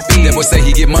pick, no beat. That boy say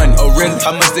he get money. Oh really?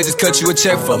 How much they just cut you a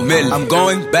check for $1 million? I'm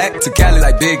going back to Cali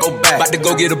like big. Go back. About to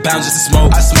go get a pound just to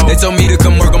smoke. I smoke. They told me to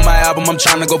come work on for my album, I'm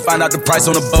tryna go find out the price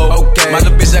on the boat. Okay. My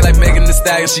little bitch act like Megan Thee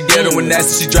Stallion, she get her when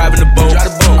nasty, she driving the boat.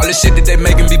 All this shit that they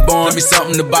making be born, give me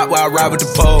something to buy while I ride with the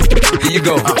pole. Here you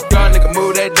go. Young nigga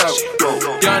move that dope.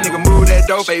 Young nigga move that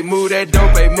dope, ayy move that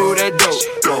dope, ayy move that dope.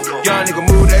 Young nigga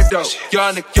move that dope.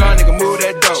 Young nigga move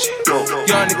that dope.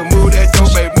 Young nigga move that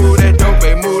dope, ayy move that dope,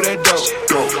 ayy move that dope.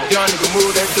 Young nigga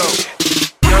move that dope.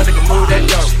 Young nigga move that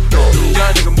dope.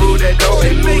 Young nigga move that dope,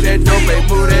 ayy move that dope, ayy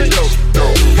move that dope.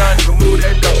 Young nigga move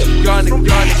that dope. Young nigga move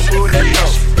that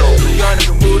dope. Young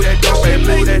nigga move that dope, ayy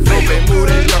move that dope, ayy move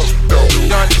that dope.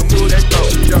 Young nigga move that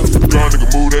dope. Young nigga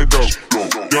move that dope.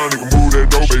 Young nigga move that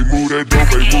dope, ayy move that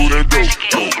dope, ayy move that dope.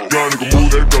 Young nigga move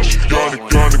that dope. Young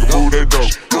nigga move that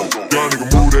dope. Young nigga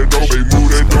move that dope, ayy move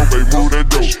that dope, ayy move that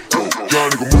dope. Young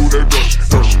nigga move that dope.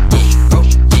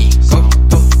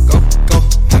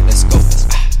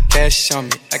 Cash on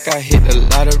me, like I hit the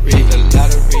lottery.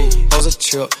 Hoes a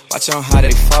trip, watch on how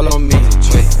they follow me.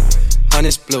 Wait,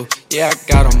 honey's blue, yeah, I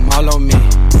got them all on me.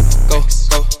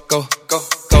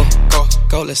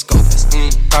 Go, let's go.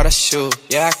 Proud of shoe,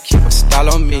 yeah, I keep a style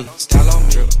on me.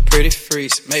 Pretty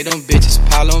freaks, make them bitches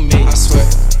pile on me. I swear,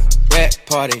 rat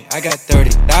party, I got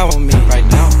 30 thou on me right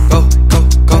now. Go,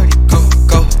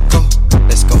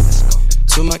 let's go.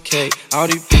 To my cake, all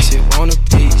these bitches want a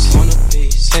piece.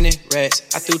 10 rats,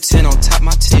 I threw 10 on top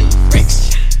my teeth.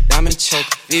 Diamond choke,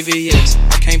 VVS,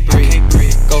 I can't breathe.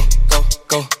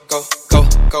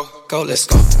 Go, let's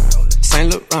go.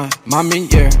 Saint Laurent,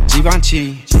 Mamier,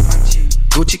 Givenchy.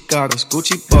 Gucci goggles,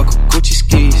 Gucci buckle, Gucci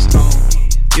skis.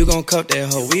 You gon' cut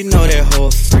that hoe, we know that hoe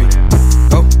free.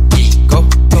 Go,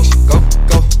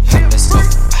 let's go.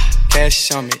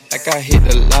 Cash on me, like I hit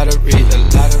the lottery.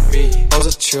 Hoes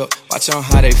a trip, watch on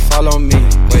how they follow me.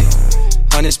 Wait,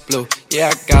 honey's blue, yeah,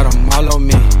 I got them all on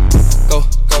me. Go,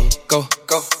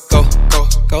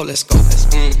 let's go.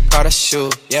 Proud of shoe,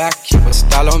 yeah, I keep a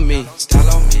style on me.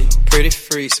 Pretty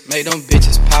freaks, make them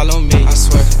bitches pile on me. I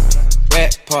swear,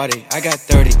 rat party, I got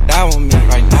 30 thou on me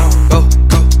right now. Go,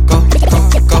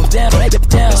 down.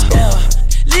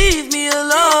 Leave me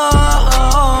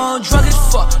alone, drunk as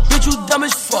fuck, bitch you dumb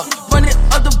as fuck, running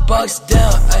up the box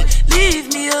down. Ay. Leave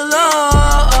me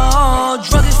alone,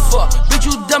 drunk as fuck, bitch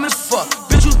you dumb as fuck,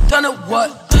 bitch you done it what?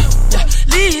 Yeah.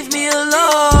 Leave me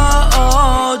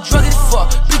alone, drunk as fuck,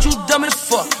 bitch you dumb as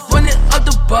fuck, running up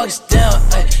the box down.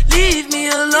 Ay. Leave me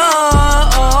alone,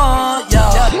 yeah.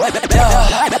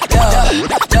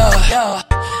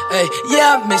 Hey,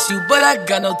 yeah, I miss you, but I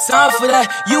got no time for that.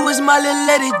 You was my little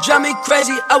lady, drive me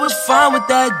crazy. I was fine with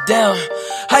that, damn.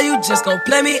 How you just gon'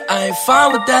 play me? I ain't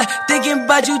fine with that. Thinking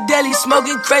about you daily,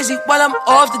 smoking crazy while I'm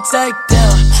off the tag,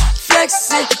 down.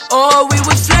 Flexing, oh, we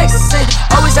was flexing.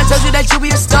 Always I told you that you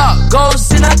be a star.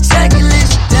 Goals in our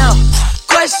checklist, down.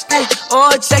 Question,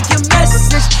 or check your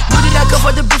message. Knew that I could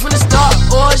fuck the bitch from the start,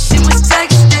 or she was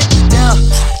texting, down.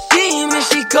 Demon,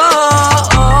 she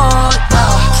called,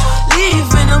 down.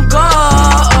 Leaving them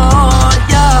gone,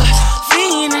 yeah.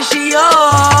 Fiending, she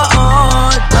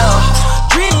on, yeah.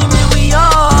 Dreaming, we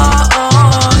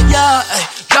on, yeah. Ay.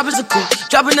 Drop is a coupe,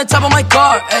 dropping the top of my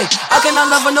car, ayy. I cannot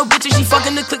love her, no bitch, she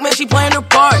fucking the click, man, she playing her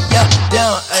part, yeah.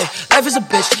 Down, ayy. Life is a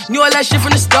bitch, knew all that shit from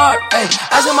the start, ayy.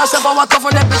 Asking myself, I walk off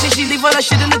on that bitch and she leave all that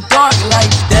shit in the dark, like,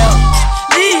 damn.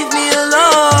 Leave me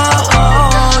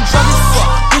alone, drunk as fuck,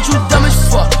 bitch, you dumb as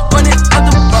fuck, running out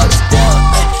the box, down,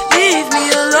 ayy. Leave me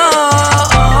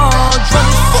alone, drunk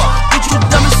as fuck, bitch, you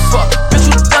dumb as fuck, bitch,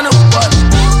 you done it what?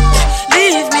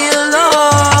 Leave me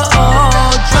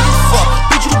alone, drunk as fuck,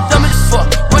 bitch, you dumb as fuck,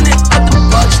 running out the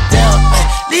box, down, ayy.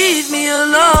 Leave me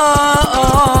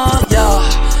alone, yeah.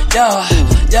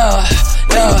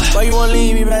 Why you wanna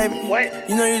leave me, baby?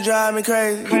 You know you drive me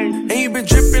crazy. And you been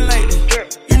dripping lately.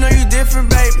 You know you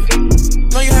different, baby.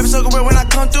 Know you have it so good when I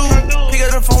come through. Pick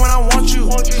up the phone when I want you.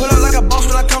 Pull up like a boss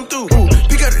when I come through.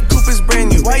 Pick up the coupe, it's brand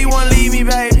new. Why you wanna leave me,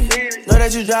 baby? Know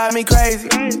that you drive me crazy.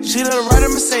 She let her ride a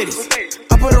Mercedes.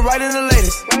 I put her right in the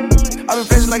latest. I been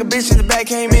flexing like a bitch in the back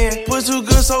came in. Push too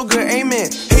good, so good, amen.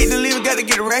 Hate to leave it, gotta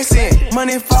get the rest in.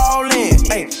 Money fall in,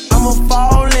 hey, I'ma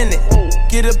fall in it.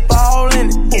 Get a ball in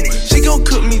it. She gon'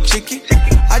 cook me chicken.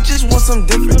 I just want something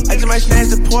different. I just might snatch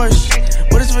the Porsche.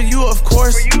 But it's for you, of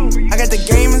course. I got the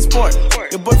game in sport.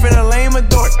 Your boyfriend a lame, a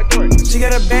dork. She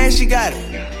got a bag, she got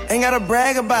it. Ain't gotta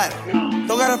brag about it.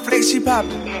 Don't gotta flex, she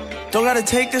poppin'. Don't gotta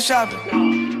take the shopping.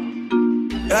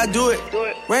 And I do it.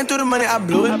 Ran through the money, I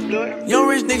blew it. Young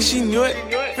rich nigga, she knew it.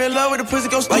 Fell in love with the pussy,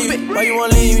 go stupid. Why you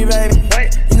wanna leave me, baby?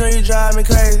 You know you drive me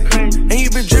crazy. And you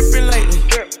been drippin' lately.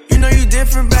 You know you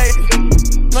different, baby.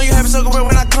 Know you have it so good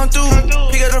when I come through.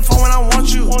 Pick up the phone when I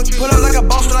want you. Pull up like a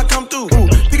boss when I come through.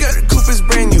 Pick up the coupe, it's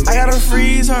brand new. I gotta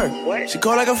freeze her. She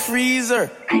cold like a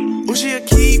freezer. Ooh, she a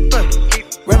keeper.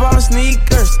 Rap all the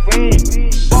sneakers.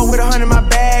 Walk with 100 in my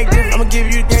bag. I'ma give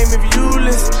you the game if you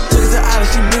listen. Took it to Isla,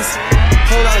 she missing.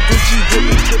 Whole lot of Gucci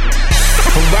drippin'.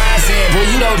 Horizon, boy,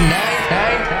 you know the name.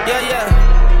 Yeah.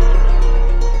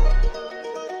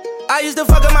 I used to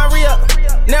fuck up my re-up.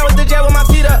 Now it's the jab with my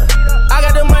feet up. I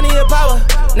got the money and power.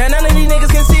 Now none of these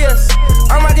niggas can see us.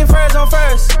 I'm rocking furs on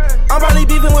first. I'm probably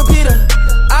beefing with Peter.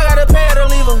 I gotta pay her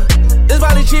to leave her. It's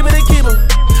probably cheaper to keep her.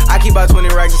 I keep about 20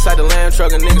 racks inside the lamb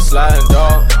truck, a nigga sliding,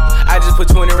 dog. I just put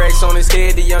 20 racks on his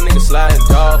head, the young nigga sliding,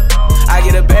 dog. I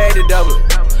get a bag to double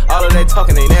it. All of that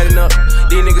talking ain't adding up.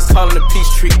 These niggas calling the peace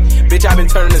tree. Bitch, I been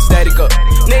turning the static up.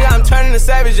 Nigga, I'm turning the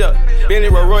savage up. Bentley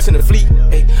Rolls Royce in the fleet.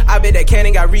 Ay, I bet that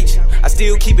cannon got reach. I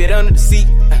still keep it under the seat.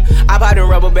 I buy them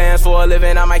rubber bands for a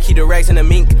living. I might keep the racks in the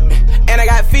mink. And I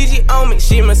got Fiji on me.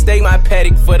 She mistake my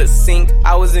paddock for the sink.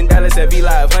 I was in Dallas at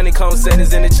V-Live. Honeycomb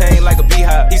settings in the chain like a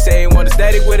beehive. He say he want a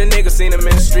static with a nigga. Seen him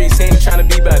in the streets. He ain't tryna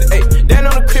be about it. Hey, down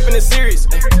on the crib in the series.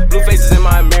 Blue faces in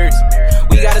my mirrors.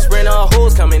 We got a sprint of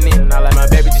hoes coming in. I like my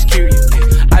baby just curious.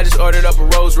 I just ordered up a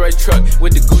Rolls Royce truck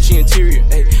with the Gucci interior.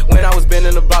 When I was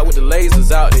bending the block with the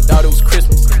lasers out, they thought it was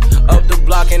Christmas. Up the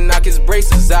block and knock his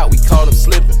braces out. We called him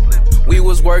slipping. We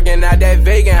was working at that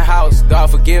vegan house.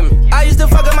 God forgive me. I used to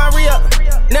fuck up my re-up.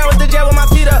 Now it's the jab with my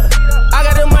feet up. I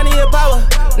got the money and power.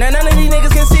 Now none of these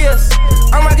niggas can see us.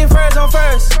 I'm rocking furs on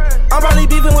first. I'm probably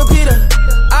beefing with Peter.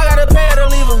 I gotta pay her to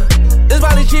leave her. It's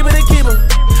probably cheaper to keep her.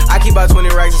 I keep about 20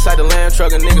 racks inside the lamb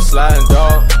truck, a nigga sliding,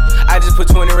 dog. I just put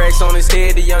 20 racks on his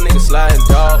head, the young nigga sliding,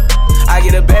 dog. I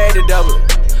get a bag to double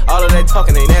it. All of that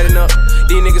talking ain't adding up.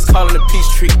 These niggas calling the peace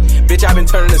tree. Bitch, I been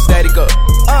turning the static up.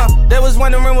 That was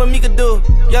wondering what me could do.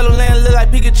 Yellow land look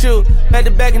like Pikachu. Back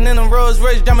to back and then them Rolls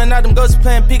Royce jumping out them ghosts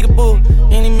playing peekaboo.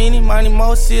 Eeny, meeny, miny,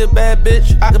 mo, see a bad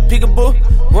bitch, I could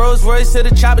peekaboo. Rolls Royce to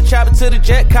the chopper to the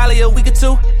jet, collie a week or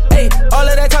two. Hey, all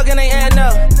of that talking ain't adding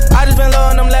up. I just been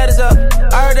lowering them ladders up.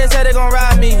 I heard they said they gon'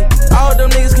 ride me. I hope them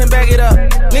niggas can back it up.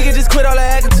 Nigga just quit all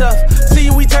that acting tough. See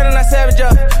you, we turning our savage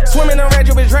up. Swimming on red,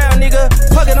 bitch drown, nigga.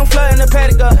 Fucking, I'm flooding the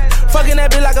paddock up. Fucking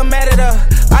that bitch like I'm mad at her.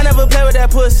 I never play with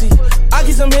that pussy. I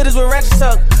keep some hitters with ratchet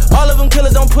tuck. All of them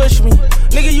killers don't push me.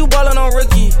 Nigga, you ballin' on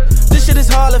rookie. This shit is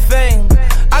Hall of Fame.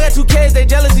 I got 2 kids, they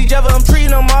jealous each other. I'm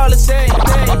treating them all the same.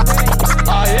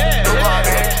 Oh yeah.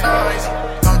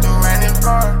 Don't do random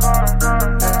car.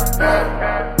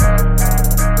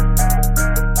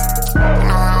 You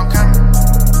know how I'm coming.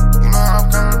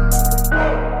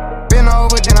 Been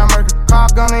over, then I murder.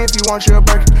 Cop gunner if you want your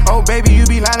burger. Oh baby, you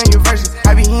be lying in your verses.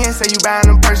 I be here and say you buying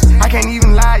them purses. I can't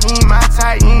even lie, you ain't my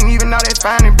type. You ain't even know that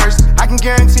fine in person. I can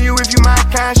guarantee you if you my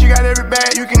kind, she got every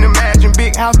bag you can imagine.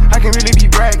 Big house, I can really be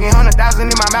bragging. 100,000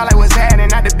 in my mouth like what's happening.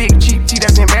 Not the big cheap tea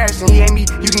that's embarrassing. He ain't me,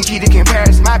 you can keep the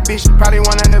comparison. My bitch probably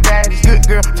one of the baddest. Good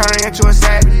girl, turning into a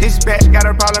savage. This batch got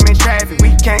a problem in traffic.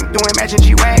 We can't do it, matching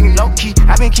G-Wagon. Low key,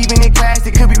 I been keeping it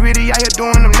classy. Could be really out here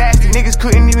doing them nasty. Niggas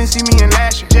couldn't even see me in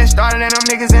last year. Just started and them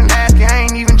niggas in last year. I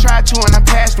ain't even tried to and I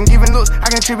passed them. Giving looks, I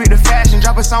contribute to fashion.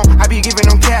 Drop a song, I be giving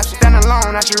them caps. Stand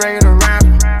alone, not your regular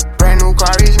rapper. Brand new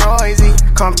car is noisy.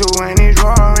 Come through and it's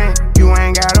roaring. You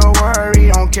ain't gotta worry,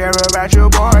 don't care about your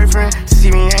boyfriend. See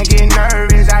me and get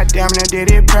nervous, I damn near did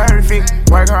it perfect.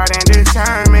 Work hard and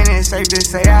determined, it's safe to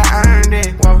say I earned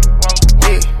it. Whoa,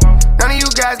 yeah. None of you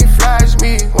guys can flash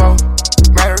me. Whoa.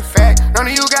 Matter of fact, none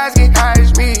of you guys can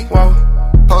hide me. Whoa.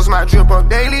 Post my drip up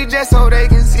daily just so they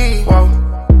can see. Whoa.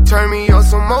 Turn me up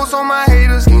some more so my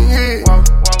haters can hear. Whoa.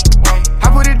 I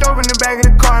put it dope in the back of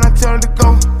the car and I tell her to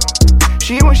go.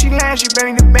 She when she lands, she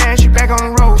bang the band, she back on the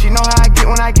road. She know how I get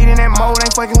when I get in that mode.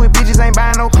 Ain't fucking with bitches, ain't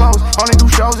buying no clothes. Only do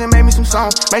shows and make me some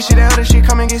songs. Make sure that other shit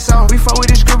come and get sold. We fuck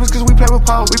with the scribbles cause we play with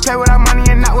poles. We play with our money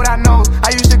and not with our nose.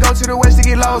 I used to go to the west to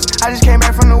get lows. I just came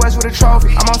back from the west with a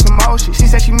trophy. I'm on some motion. She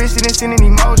said she missed it and sending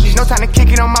emojis. No time to kick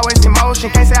it on my waist in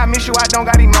motion. Can't say I miss you, I don't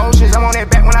got emotions. I'm on that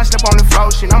back when I slip on the flow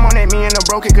shit. I'm on that me and the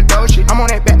broken Kadoshi. I'm on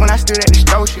that back when I stood at the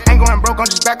stove shit. Ain't going broke, I'm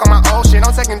just back on my old shit.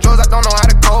 I'm taking drugs, I don't know how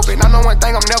to cope it. I know one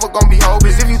thing, I'm never gonna be hopeless.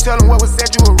 If you tell them what was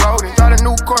said, you a rodent. Start a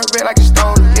new Corvette like you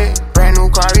stole it, yeah. Brand new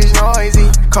car is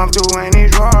noisy. Come through and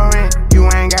it's roaring. You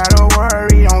ain't gotta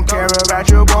worry, don't care about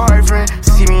your boyfriend.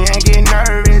 See me and get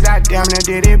nervous, I damn near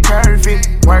did it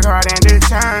perfect. Work hard and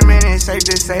determined, it's safe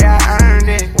to say I earned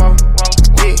it. Whoa,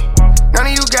 yeah. None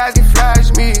of you guys can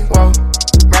flash me. Whoa.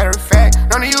 Matter of fact,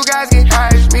 none of you guys can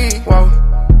hide me. Whoa.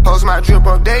 Post my drip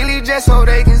up daily just so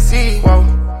they can see. Whoa.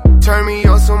 Turn me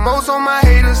up some more so my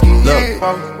haters can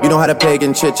Look, you know how the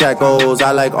pagan chit-chat goes.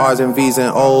 I like R's and V's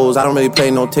and O's. I don't really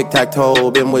play no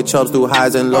tic-tac-toe. Been with chubs through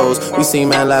highs and lows. We seen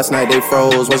man last night, they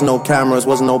froze. Was no cameras,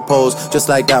 was no pose. Just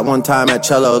like that one time at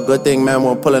Cella. Good thing man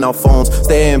weren't pulling out phones.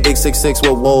 Stay in big 6'6"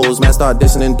 with woes. Man start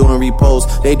dissing and doing repos.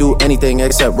 They do anything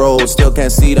except rolls. Still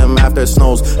can't see them after it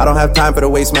snows. I don't have time for the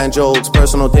waste man jokes.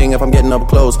 Personal thing if I'm getting up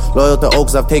close. Loyal to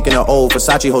Oaks, I've taken an O.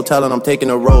 Versace Hotel and I'm taking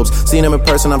the robes. Seeing them in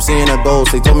person, I'm seeing a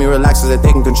ghost. They told me relax as they're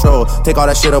taking control. Take all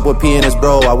that shit up with P and his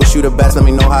bro. I wish you the best, let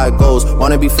me know how it goes.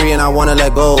 Wanna be free and I wanna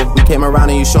let go. We came around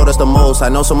and you showed us the most. I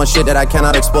know so much shit that I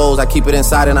cannot expose. I keep it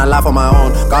inside and I laugh on my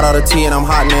own. Got all the tea and I'm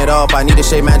hotting it up. I need a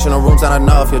shade mansion, a room's not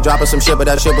enough. You're dropping some shit but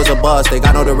that shit was a bust. They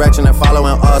got no direction, they're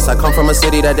following us. I come from a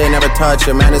city that they never touch.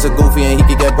 Your man is a goofy and he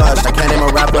could get bust. I can't name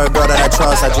a rapper or a girl that I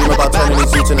trust. I dream about turning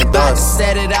these youths into dust.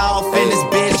 Set it off in this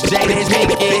bitch, Jada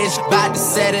Pinkish. About to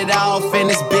set it off in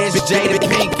this bitch, Jada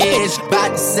Pinkish.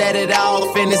 About to set it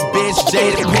off in this bitch,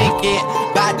 Jada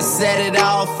Pinkett. About to set it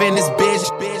off in this bitch.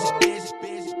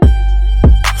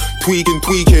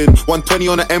 Tweaking, 120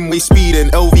 on the M-way speeding.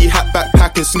 LV hat,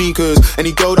 backpack and sneakers.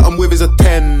 Any girl that I'm with is a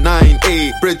 10, 9,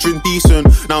 8, brethren decent.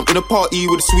 Now I'm in a party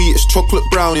with the sweetest chocolate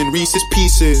brown in Reese's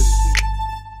Pieces.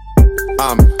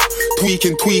 I'm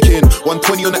tweaking,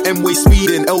 120 on the M-way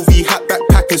speeding. LV hat,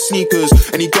 backpack and sneakers.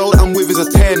 Any girl that I'm with is a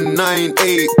 10, 9,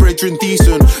 8, brethren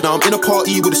decent. Now I'm in a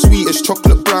party with the sweetest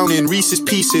chocolate brown in Reese's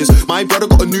Pieces. My brother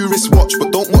got a new wristwatch,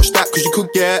 but don't watch that cause you could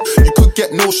get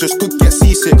nauseous, could get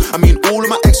seasick. I mean all of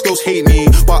my ex-girls hate me,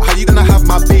 but how you gonna have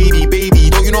my baby?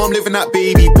 Don't you know I'm living that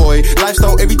baby boy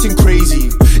lifestyle, everything crazy.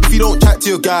 If you don't chat to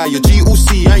your guy, your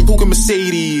GOC, I ain't talking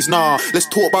Mercedes. Nah, let's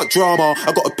talk about drama.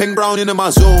 I got a pen brown in my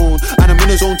zone, and I'm in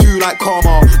a zone too like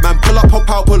karma. Man, pull up, pop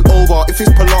out, pull over. If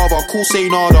it's palaver, cool, say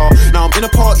nada. Now I'm in a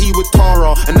party with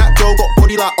Tara, and that girl got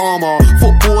body like armor.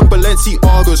 Football and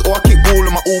Balenciagas, or I kick ball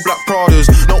in my all black Pradas.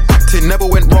 No acting, never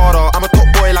went radar. I'm a top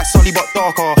boy like Sully but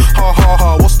darker. Ha ha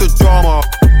ha, what's the drama?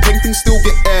 Painting still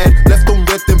get aired, left on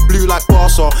red then blue like Barca.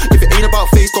 If it ain't about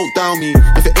face, don't down me.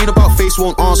 If it ain't about face,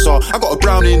 won't answer. I got a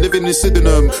brownie living in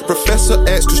Sydenham. Professor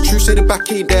X, cause true say the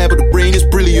back ain't there, but the brain is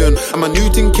brilliant. And my new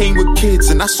thing came with kids,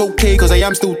 and that's okay, cause I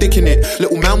am still dicking it.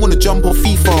 Little man wanna jump on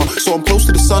FIFA, so I'm close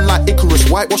to the sun like Icarus.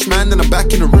 Whitewash man, then I'm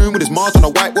back in the room with his Mars on a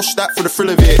whitewash that for the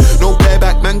thrill of it. No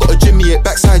bareback man, got a jimmy it,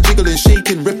 backside jiggling,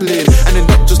 shaking, rippling, and then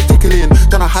not just tickling.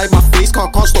 Tryna hide my face,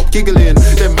 can't stop giggling.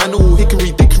 Then man all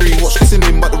hickory dickory, watch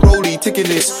listening, but the rollie ticking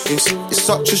this, it's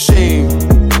such a shame.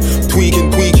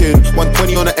 Tweaking,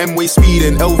 120 on the M-way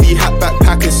speeding. LV hat,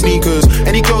 backpack and sneakers.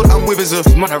 Any girl that I'm with is a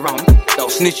man around.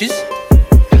 Those snitches.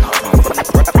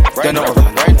 They're not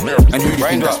around, right? And who do you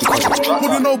think that's because of? What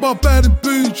do you know about bad and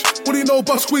booge? What do you know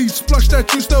about squeeze? Splash that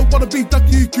juice, don't wanna be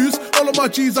ducky goose. All of my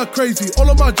G's are crazy, all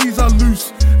of my G's are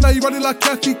loose. Now you running like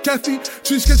Kathy.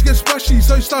 Too scared to get splashy,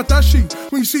 so you start dashing.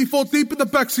 When you see 4 deep in the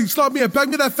backseat, slide me and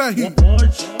bang me that fat heat.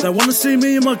 They wanna see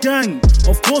me and my gang.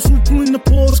 Of course we pulling the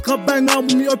pause. Club bang out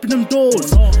when we open them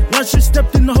doors. Like shit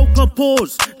stepped in the whole club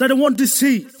pause. They don't want this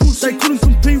heat. They couldn't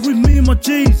compete with me and my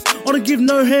G's. I don't give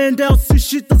no handouts, this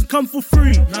shit doesn't come for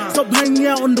free. Stop hanging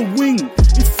out on the wing.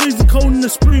 It's freezing cold in the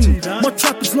spring. My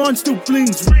trapper's line still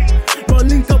blings. Right,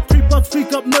 link up, creep up,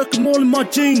 speak up, murk them all in my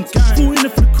jeans. Full in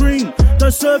it for the cream.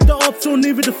 Don't serve the ops or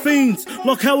neither the fiends.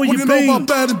 Like how are you been? What do you know about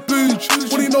bad and booge?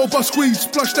 What do you know about squeeze?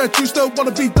 Splash that juice, don't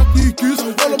wanna be ducky goose.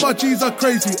 All of my G's are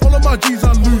crazy, all of my G's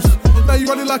are loose. Now you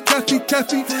running like Kathy.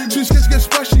 Too scared to get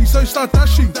splashy, so you start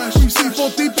dashing. When you see 4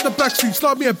 deep in the backseat,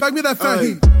 slide me and bang me that fat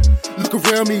heat. Look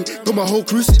around me, got my whole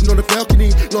crew sitting on the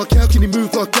balcony. Like how can he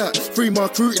move like that? Free my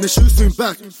crew in the shoe soon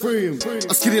back. Free him.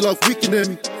 I skid it like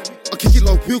Wickenham. I kick it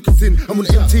like Wilkinson. I'm on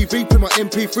MTV, play my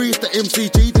MP3. It's the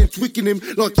MCG, then tweaking him.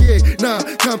 Like yeah, nah,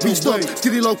 can't be stopped.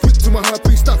 Skid it like quick to my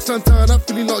heartbeat. Stuck Santana,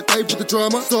 feeling like Dave with the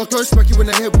drama. So I go smack you in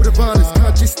the head with a violence.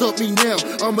 Can't just stop me now.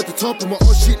 I'm at the top of my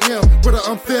odd shit now. Brother,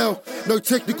 I'm foul, no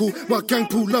technical. My gang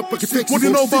pull up like a Texas. What do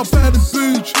you know about bad and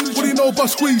booge? What do you know about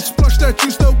squeeze? Splash that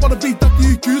juice, don't wanna be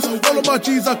ducky goose. All of my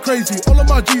G's are crazy, all of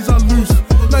my G's are loose.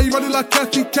 Now you running like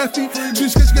Kathy. Too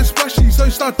scared to get splashy, so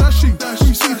you start dashing. When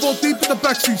you see 4 deep in the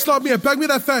backseat, slide me and bang me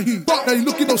that fat heat. Now you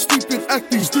looking all stupid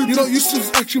acting. You're not used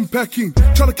to action packing.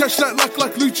 Trying to catch that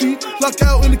like Lucci, like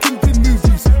out in the Kingpin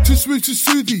movies. Too smooth, too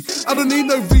soothy, I don't need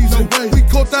no reason. We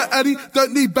caught that addy,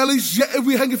 don't need bellies, yet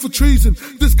we hanging for treason.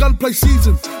 This gunplay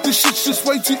season, this shit's just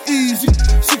way too easy.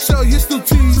 6 out here still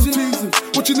teasing.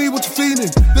 What you need, what you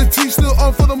feeling? The tea still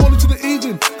on for the morning to the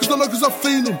evening, cause the locals are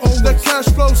feeling. That cash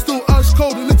flow still ice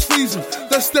cold and it's freezing.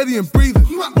 That's steady and breathing.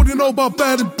 What do you know about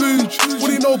bad and booge? What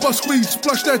do you know about squeeze?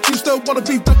 Splash that juice, don't wanna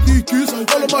be ducky goose.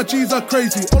 All of my G's are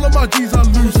crazy, all of my G's are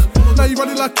loose. Now you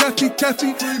running like Kathy.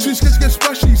 Too scared to get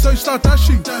splashy, so you start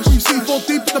dashing. When you see 4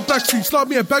 deep in the backseat, slap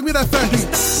me and bag me that fatty.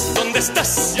 ¿Dónde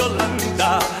estás,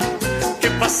 Yolanda? ¿Qué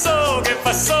pasó,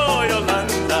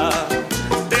 Yolanda?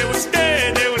 Te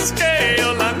busqué,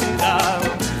 Yolanda.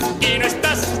 Y no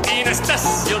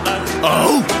estás, Yolanda.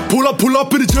 Oh, pull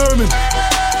up in the German.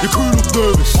 Your crew look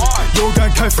nervous. Your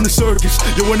gang came from the circus.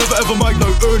 You will never ever make no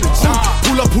earnings.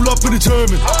 Pull up in the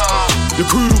German. Your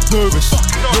crew look nervous.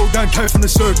 Your gang came from the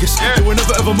circus. You will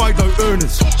never ever make no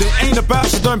earnings. They ain't about,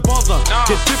 so don't bother.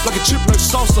 Get dipped like a chip, no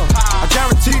salsa. I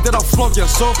guarantee that I'll flog ya.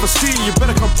 So if I see you, you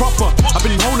better come proper. I've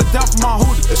been holding down from my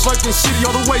hood. It's like in city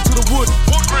all the way to the wood.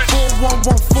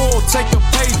 4114, take a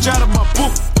page out of my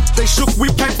book. They shook, we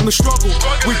came from the struggle.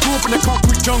 We grew up in the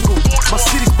concrete jungle. My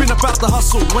city's been about the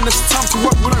hustle. When it's time to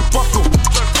work, we don't buckle.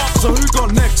 So who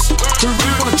got next? Who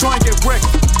really wanna try and get wrecked?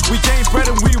 We game bread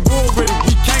and we war ready.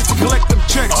 We came to collect them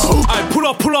checks. I pull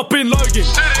up in Logan.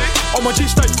 On my G,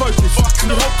 stay focused. And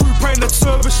the whole crew praying that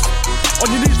service. On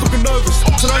your knees looking nervous.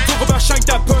 So don't talk about shank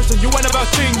that person. You ain't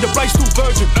about king, the blade's still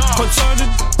virgin.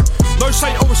 Concerning, no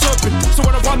saint or a serpent. So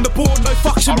when I run the board, no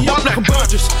fucking me up like I'm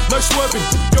Burgess. No swerving,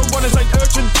 young runners ain't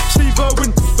urgent. Steve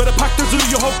Irwin, better pack the zoo.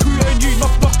 Your whole crew and you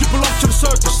knock, you belong to the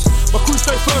circus. My crew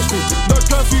stay thirsty, no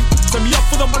curfew. Send me up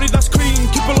for the money that's clean.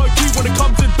 Keep it low key when it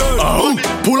comes in dirty. Oh,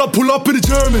 pull up in the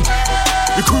German.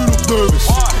 Your crew look nervous.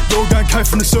 Your gang came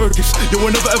from the circus. You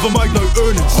will never ever make no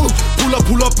earnings. Pull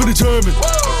up in the German.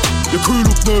 Your crew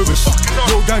look nervous.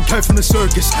 Your gang came from the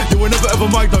circus. You will never ever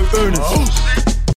make no earnings.